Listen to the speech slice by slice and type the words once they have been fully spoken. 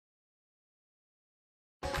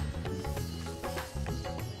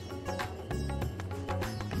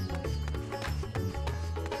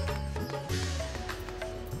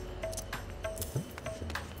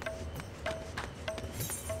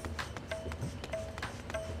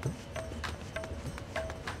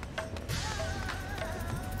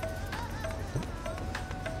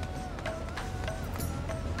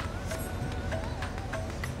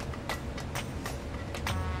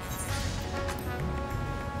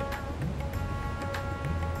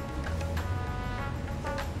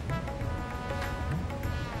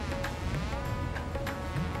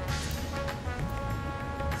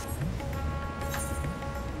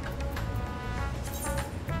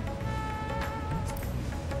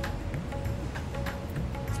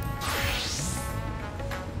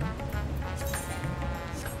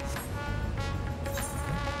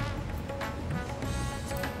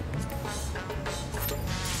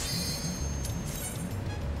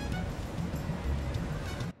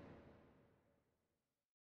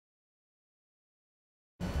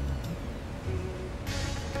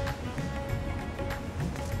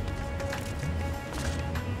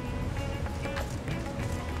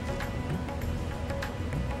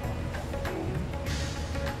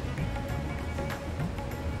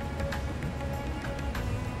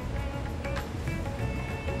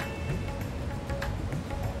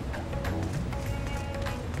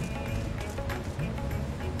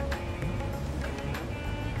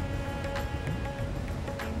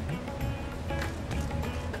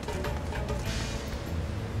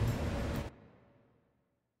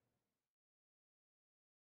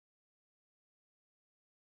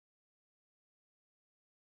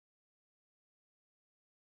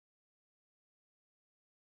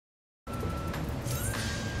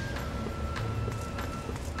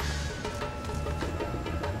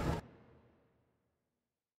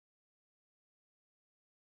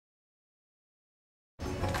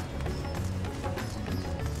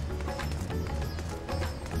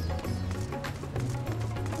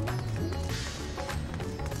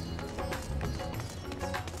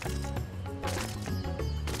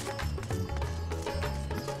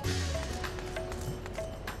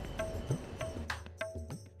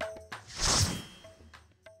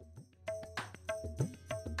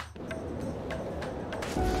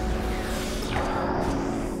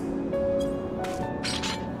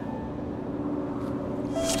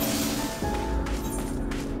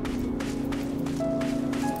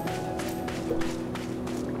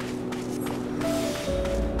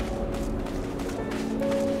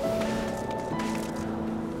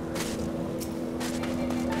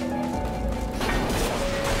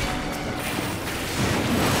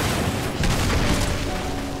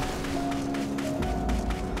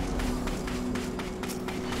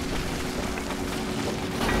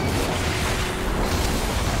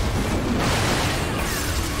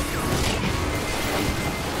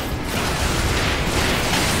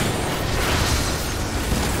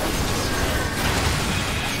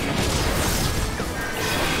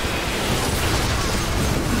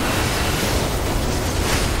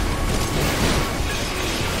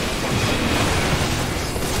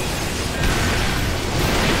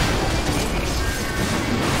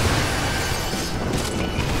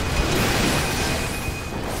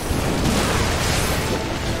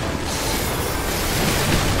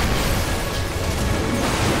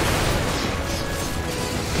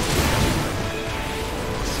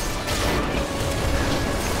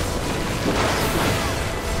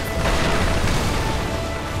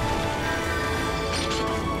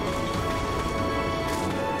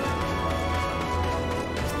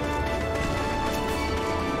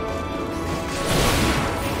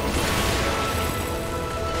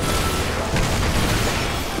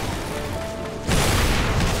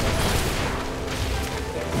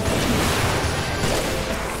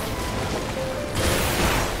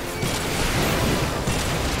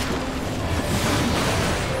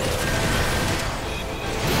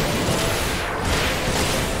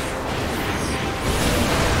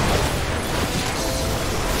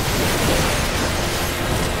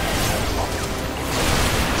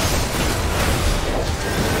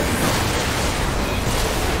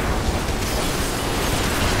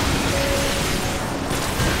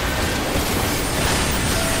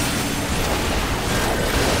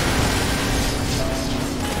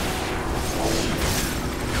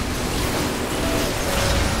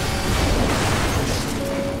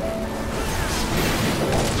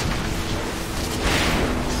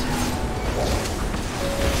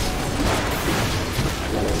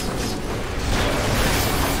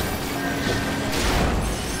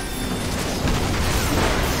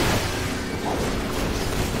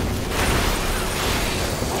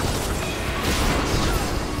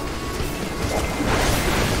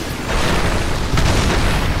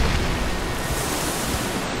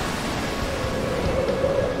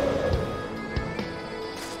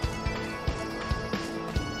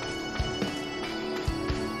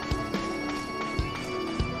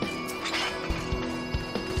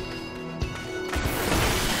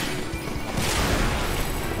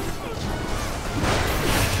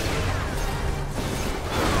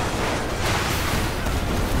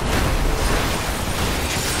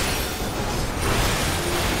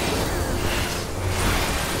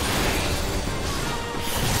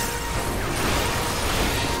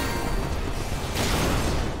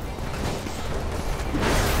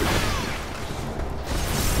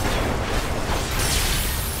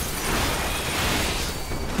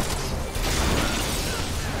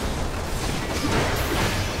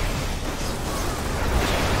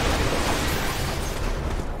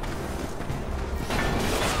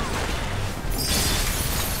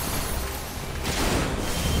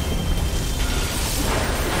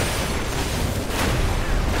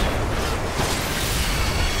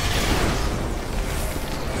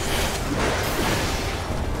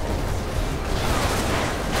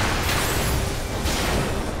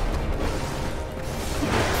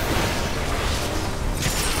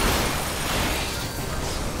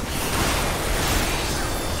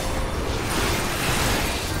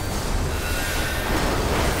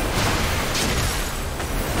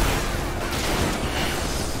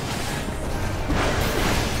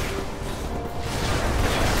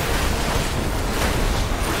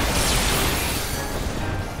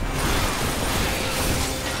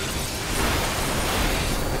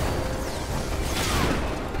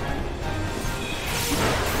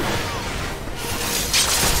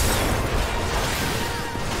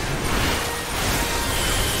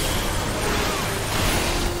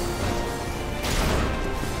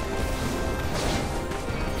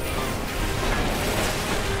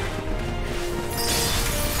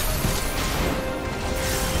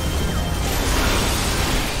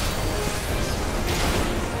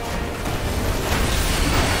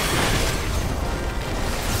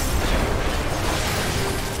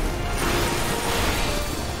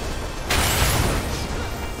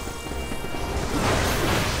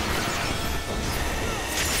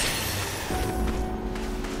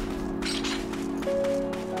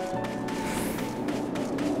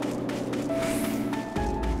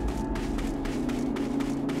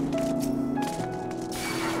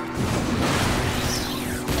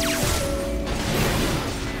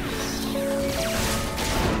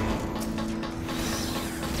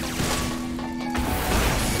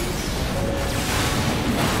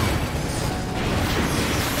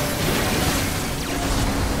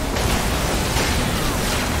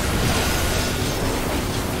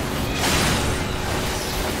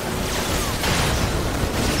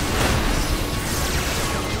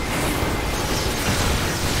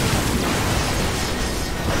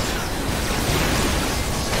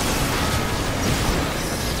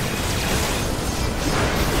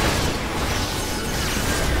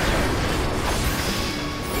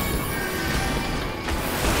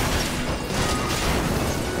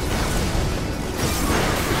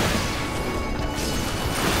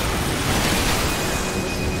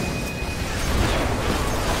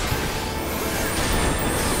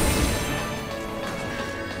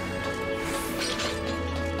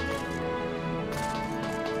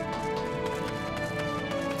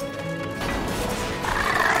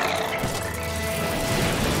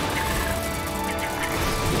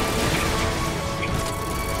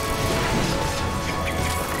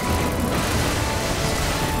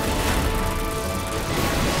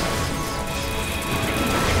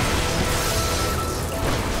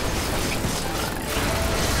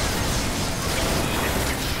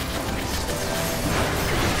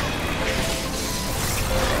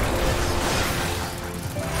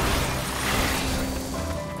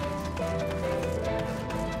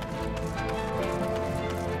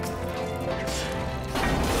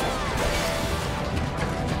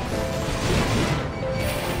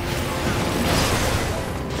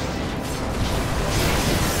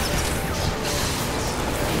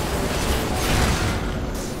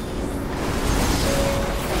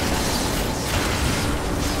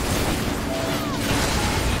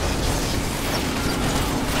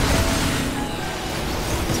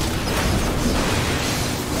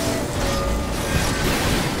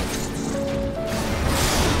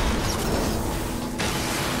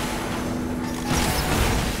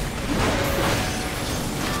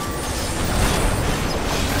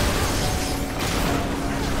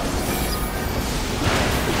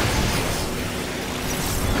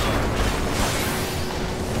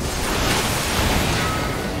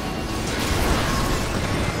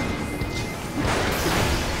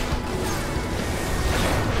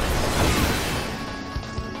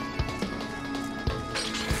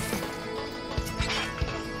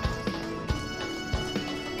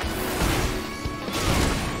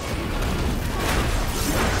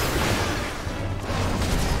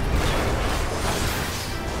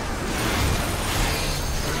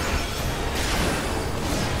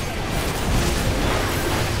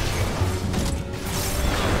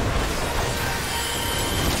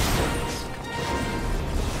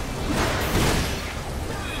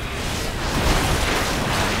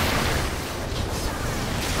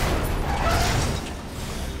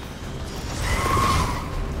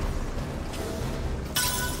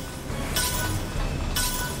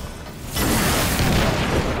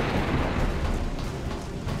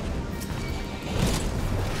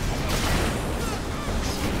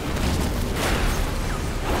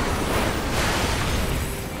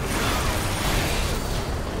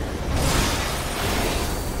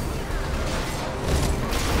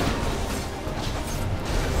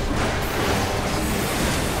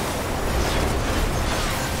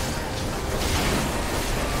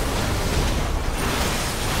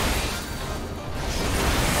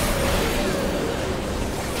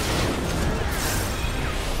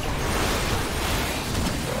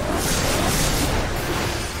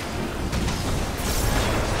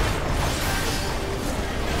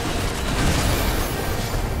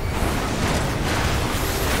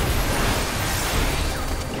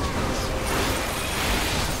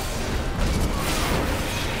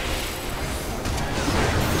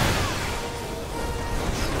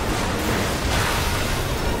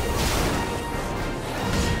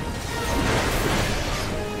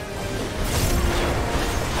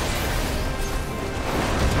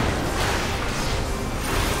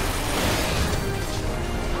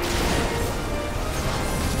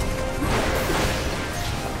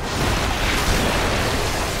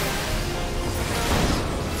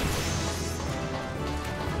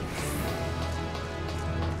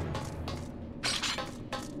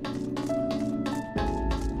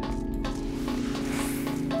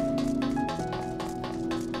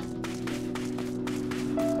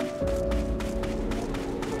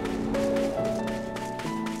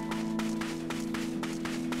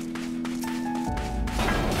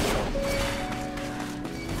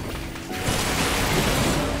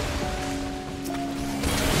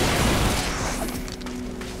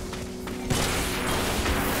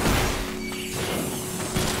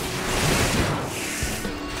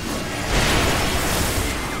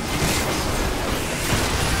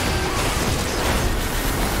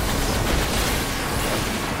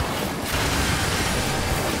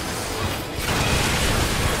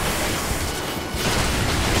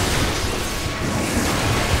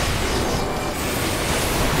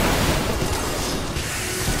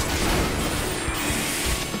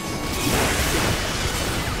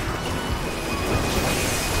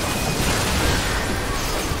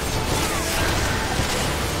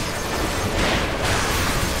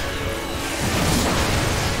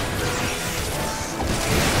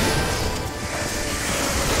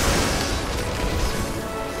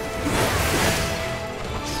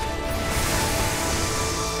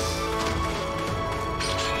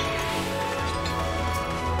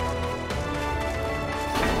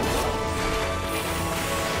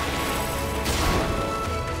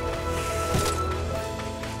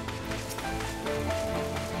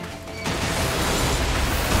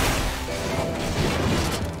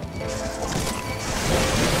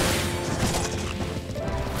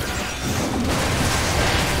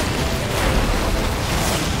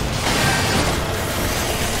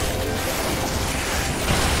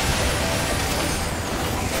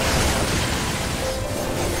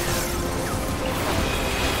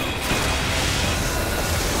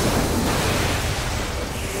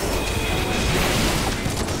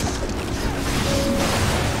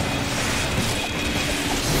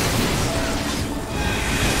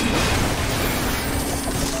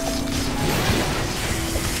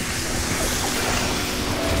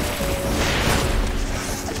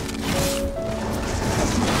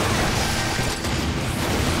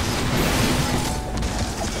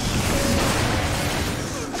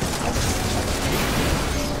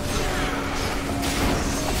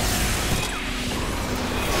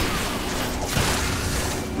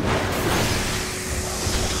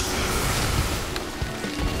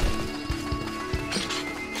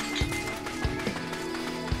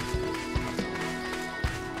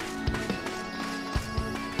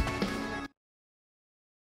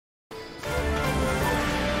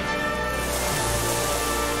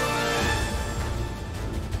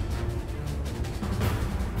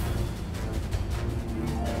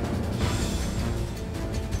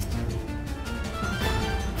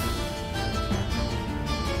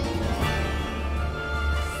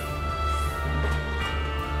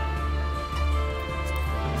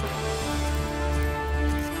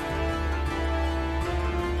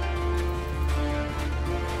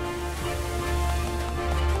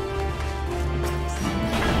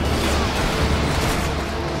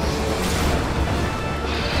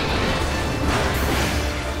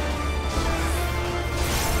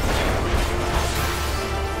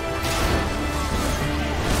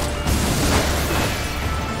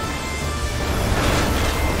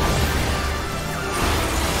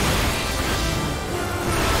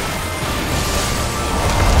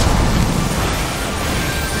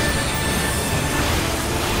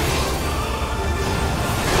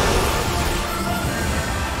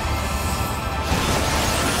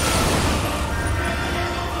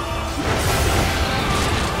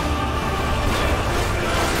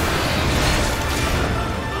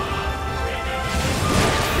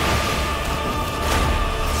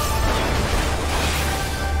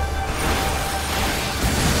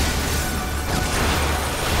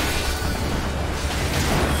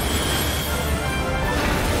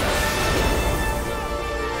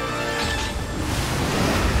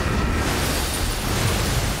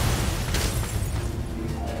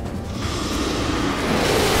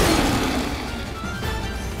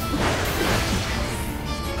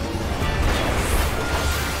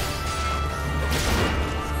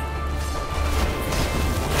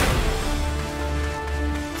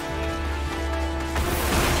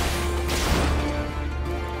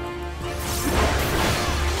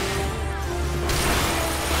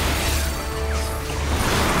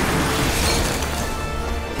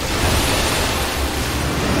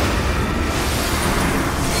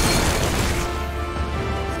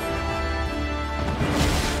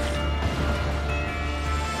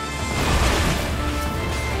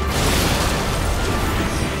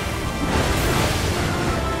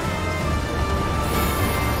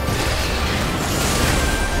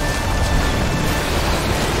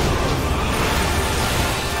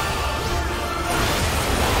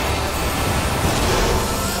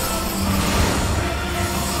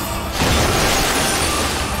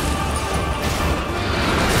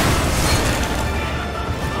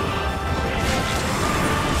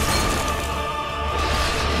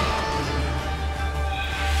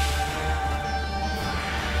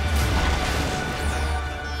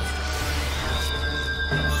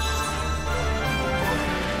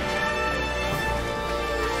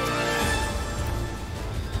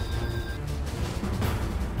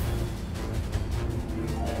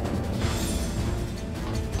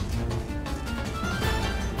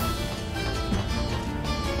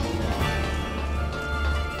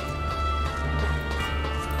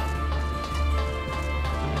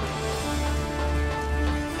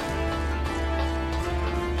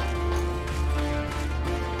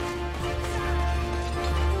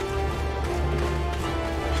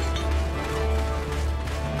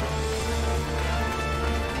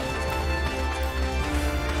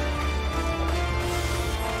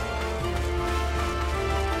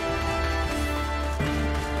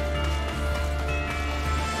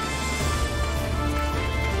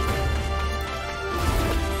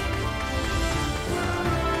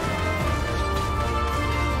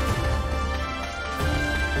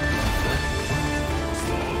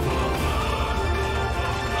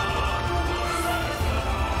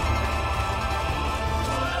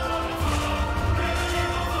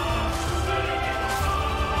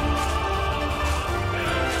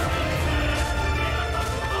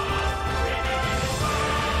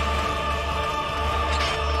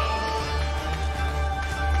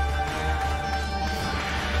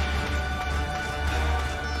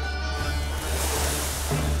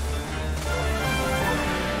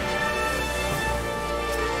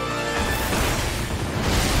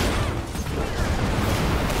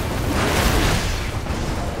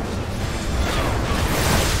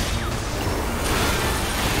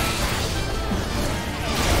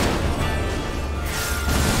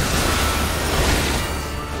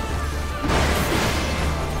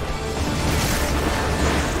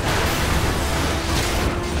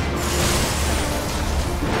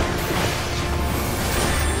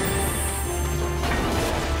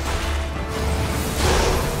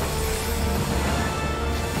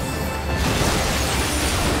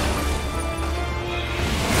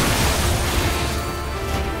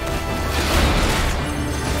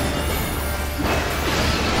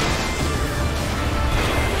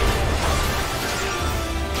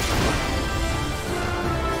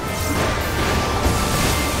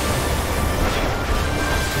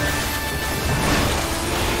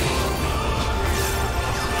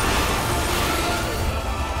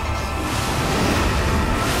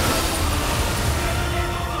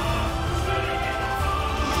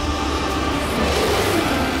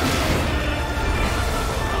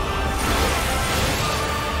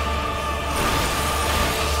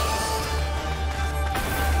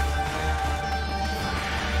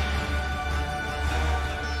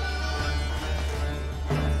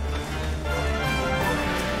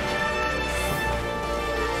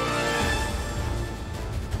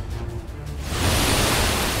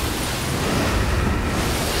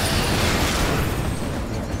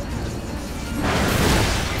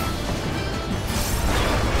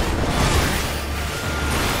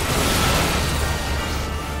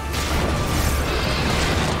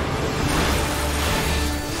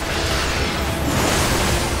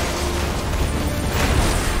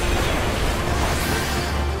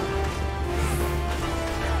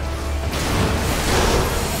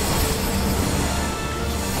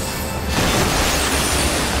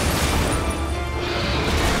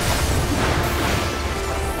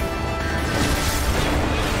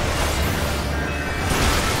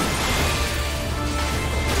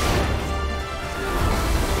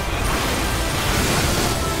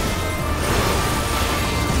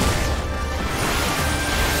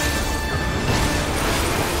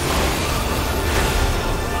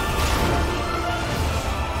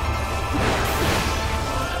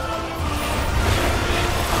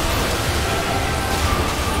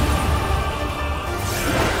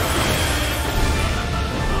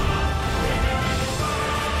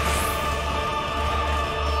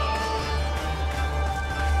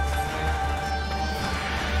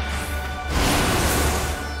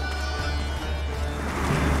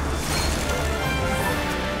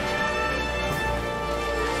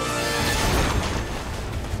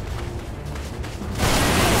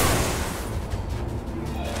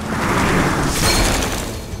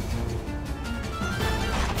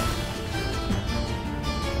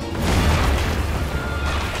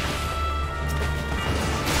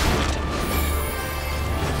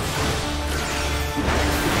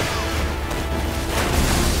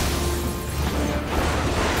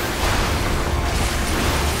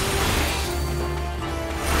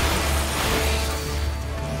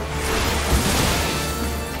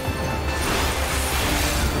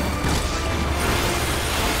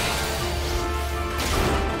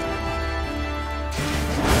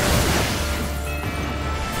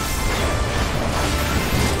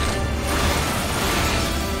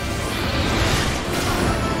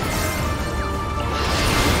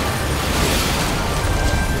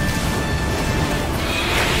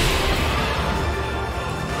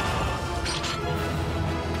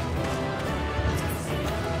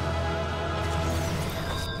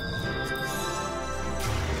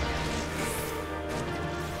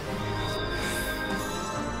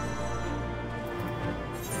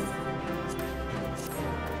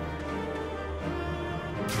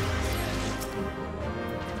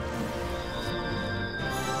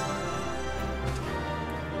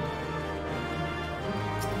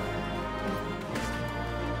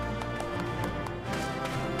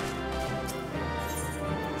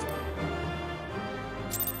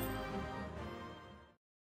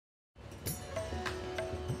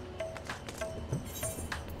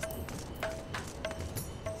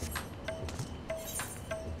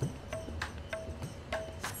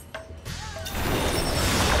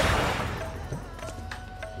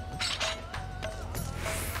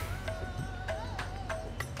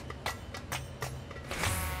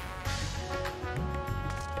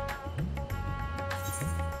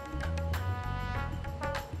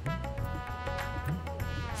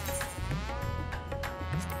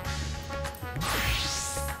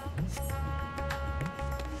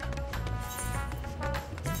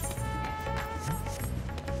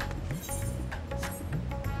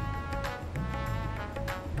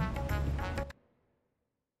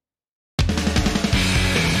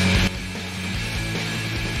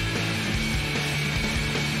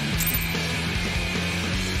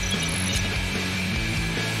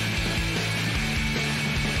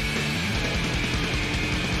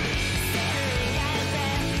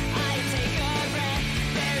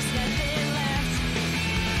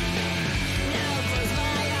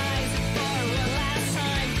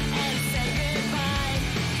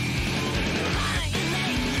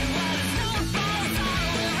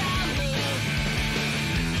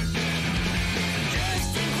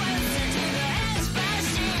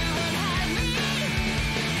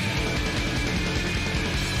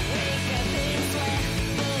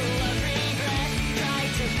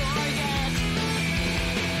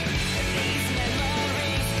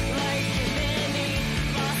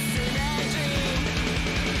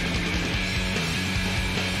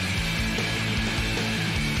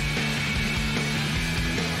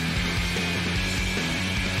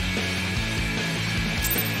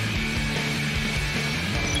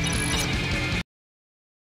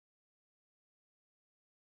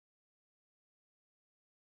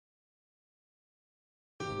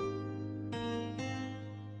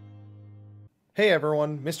Hey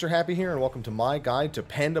everyone, Mr. Happy here, and welcome to my guide to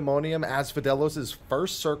Pandemonium as Fidelos'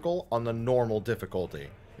 first circle on the normal difficulty.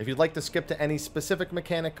 If you'd like to skip to any specific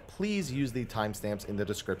mechanic, please use the timestamps in the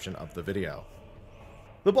description of the video.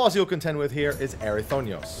 The boss you'll contend with here is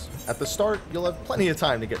Erithonios. At the start, you'll have plenty of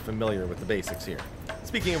time to get familiar with the basics here.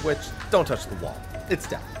 Speaking of which, don't touch the wall. It's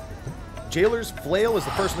death. Jailer's Flail is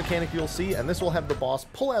the first mechanic you'll see, and this will have the boss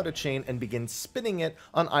pull out a chain and begin spinning it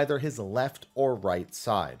on either his left or right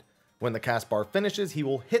side. When the cast bar finishes, he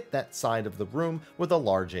will hit that side of the room with a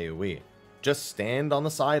large AoE. Just stand on the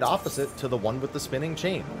side opposite to the one with the spinning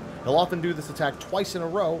chain. He'll often do this attack twice in a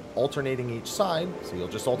row, alternating each side, so you'll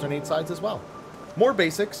just alternate sides as well. More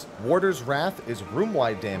basics, Warder's Wrath is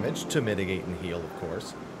room-wide damage to mitigate and heal, of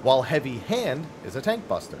course, while Heavy Hand is a tank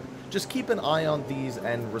buster. Just keep an eye on these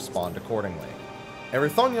and respond accordingly.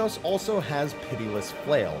 Erithonios also has Pitiless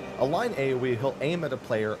Flail, a line AoE he'll aim at a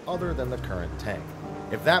player other than the current tank.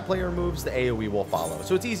 If that player moves, the AoE will follow,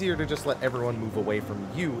 so it's easier to just let everyone move away from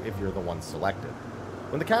you if you're the one selected.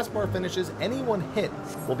 When the cast bar finishes, anyone hit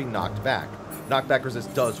will be knocked back. Knockback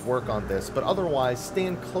resist does work on this, but otherwise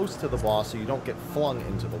stand close to the boss so you don't get flung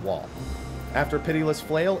into the wall. After Pitiless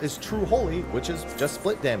Flail is True Holy, which is just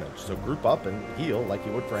split damage, so group up and heal like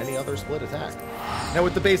you would for any other split attack. Now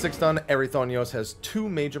with the basics done, Erithonios has two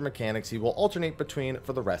major mechanics he will alternate between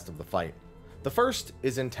for the rest of the fight. The first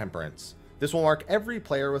is Intemperance. This will mark every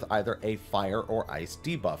player with either a fire or ice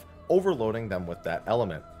debuff, overloading them with that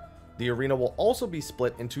element. The arena will also be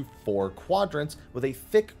split into 4 quadrants with a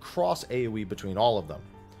thick cross AoE between all of them.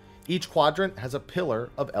 Each quadrant has a pillar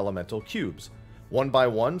of elemental cubes. One by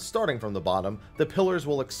one, starting from the bottom, the pillars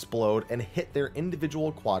will explode and hit their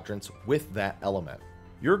individual quadrants with that element.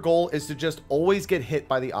 Your goal is to just always get hit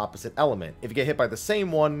by the opposite element. If you get hit by the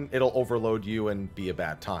same one, it'll overload you and be a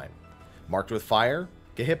bad time. Marked with fire,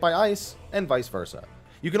 get hit by ice, and vice versa.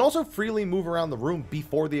 You can also freely move around the room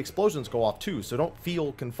before the explosions go off too, so don't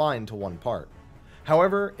feel confined to one part.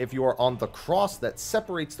 However, if you are on the cross that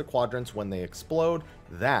separates the quadrants when they explode,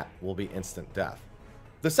 that will be instant death.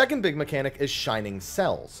 The second big mechanic is Shining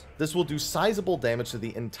Cells. This will do sizable damage to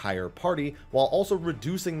the entire party, while also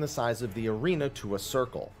reducing the size of the arena to a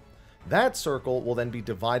circle. That circle will then be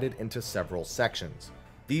divided into several sections.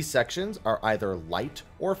 These sections are either light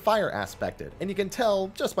or fire aspected, and you can tell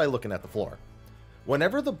just by looking at the floor.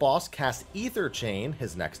 Whenever the boss casts Ether Chain,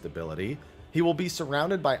 his next ability, he will be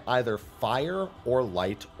surrounded by either fire or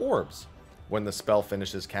light orbs. When the spell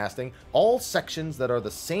finishes casting, all sections that are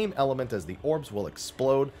the same element as the orbs will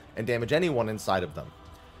explode and damage anyone inside of them.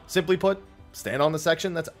 Simply put, stand on the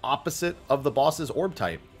section that's opposite of the boss's orb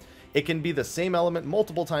type. It can be the same element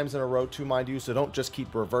multiple times in a row too, mind you, so don't just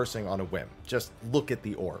keep reversing on a whim. Just look at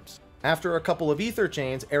the orbs. After a couple of Ether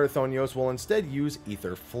Chains, Erithonios will instead use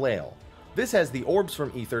Ether Flail. This has the orbs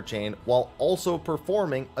from Ether Chain while also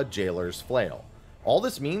performing a Jailer's Flail. All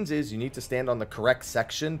this means is you need to stand on the correct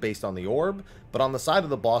section based on the orb, but on the side of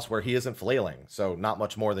the boss where he isn't flailing, so not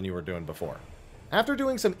much more than you were doing before. After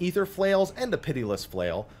doing some Ether Flails and a Pitiless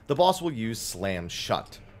Flail, the boss will use Slam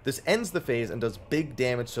Shut. This ends the phase and does big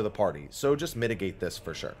damage to the party, so just mitigate this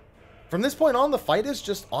for sure. From this point on, the fight is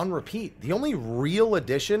just on repeat. The only real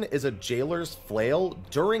addition is a Jailer's Flail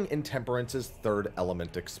during Intemperance's third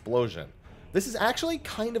element explosion. This is actually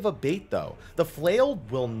kind of a bait, though. The flail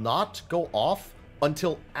will not go off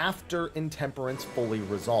until after Intemperance fully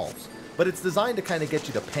resolves. But it's designed to kind of get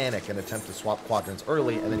you to panic and attempt to swap quadrants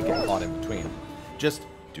early and then you get caught in between. Just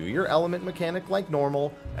do your element mechanic like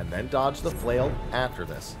normal, and then dodge the flail after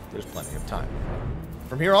this. There's plenty of time.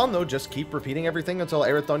 From here on, though, just keep repeating everything until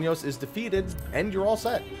Erythonios is defeated, and you're all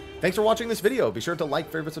set. Thanks for watching this video. Be sure to like,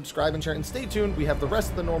 favorite, subscribe, and share, and stay tuned. We have the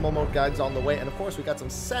rest of the normal mode guides on the way, and of course, we got some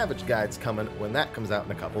Savage guides coming when that comes out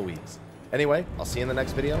in a couple weeks. Anyway, I'll see you in the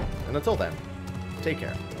next video, and until then, take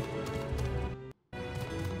care.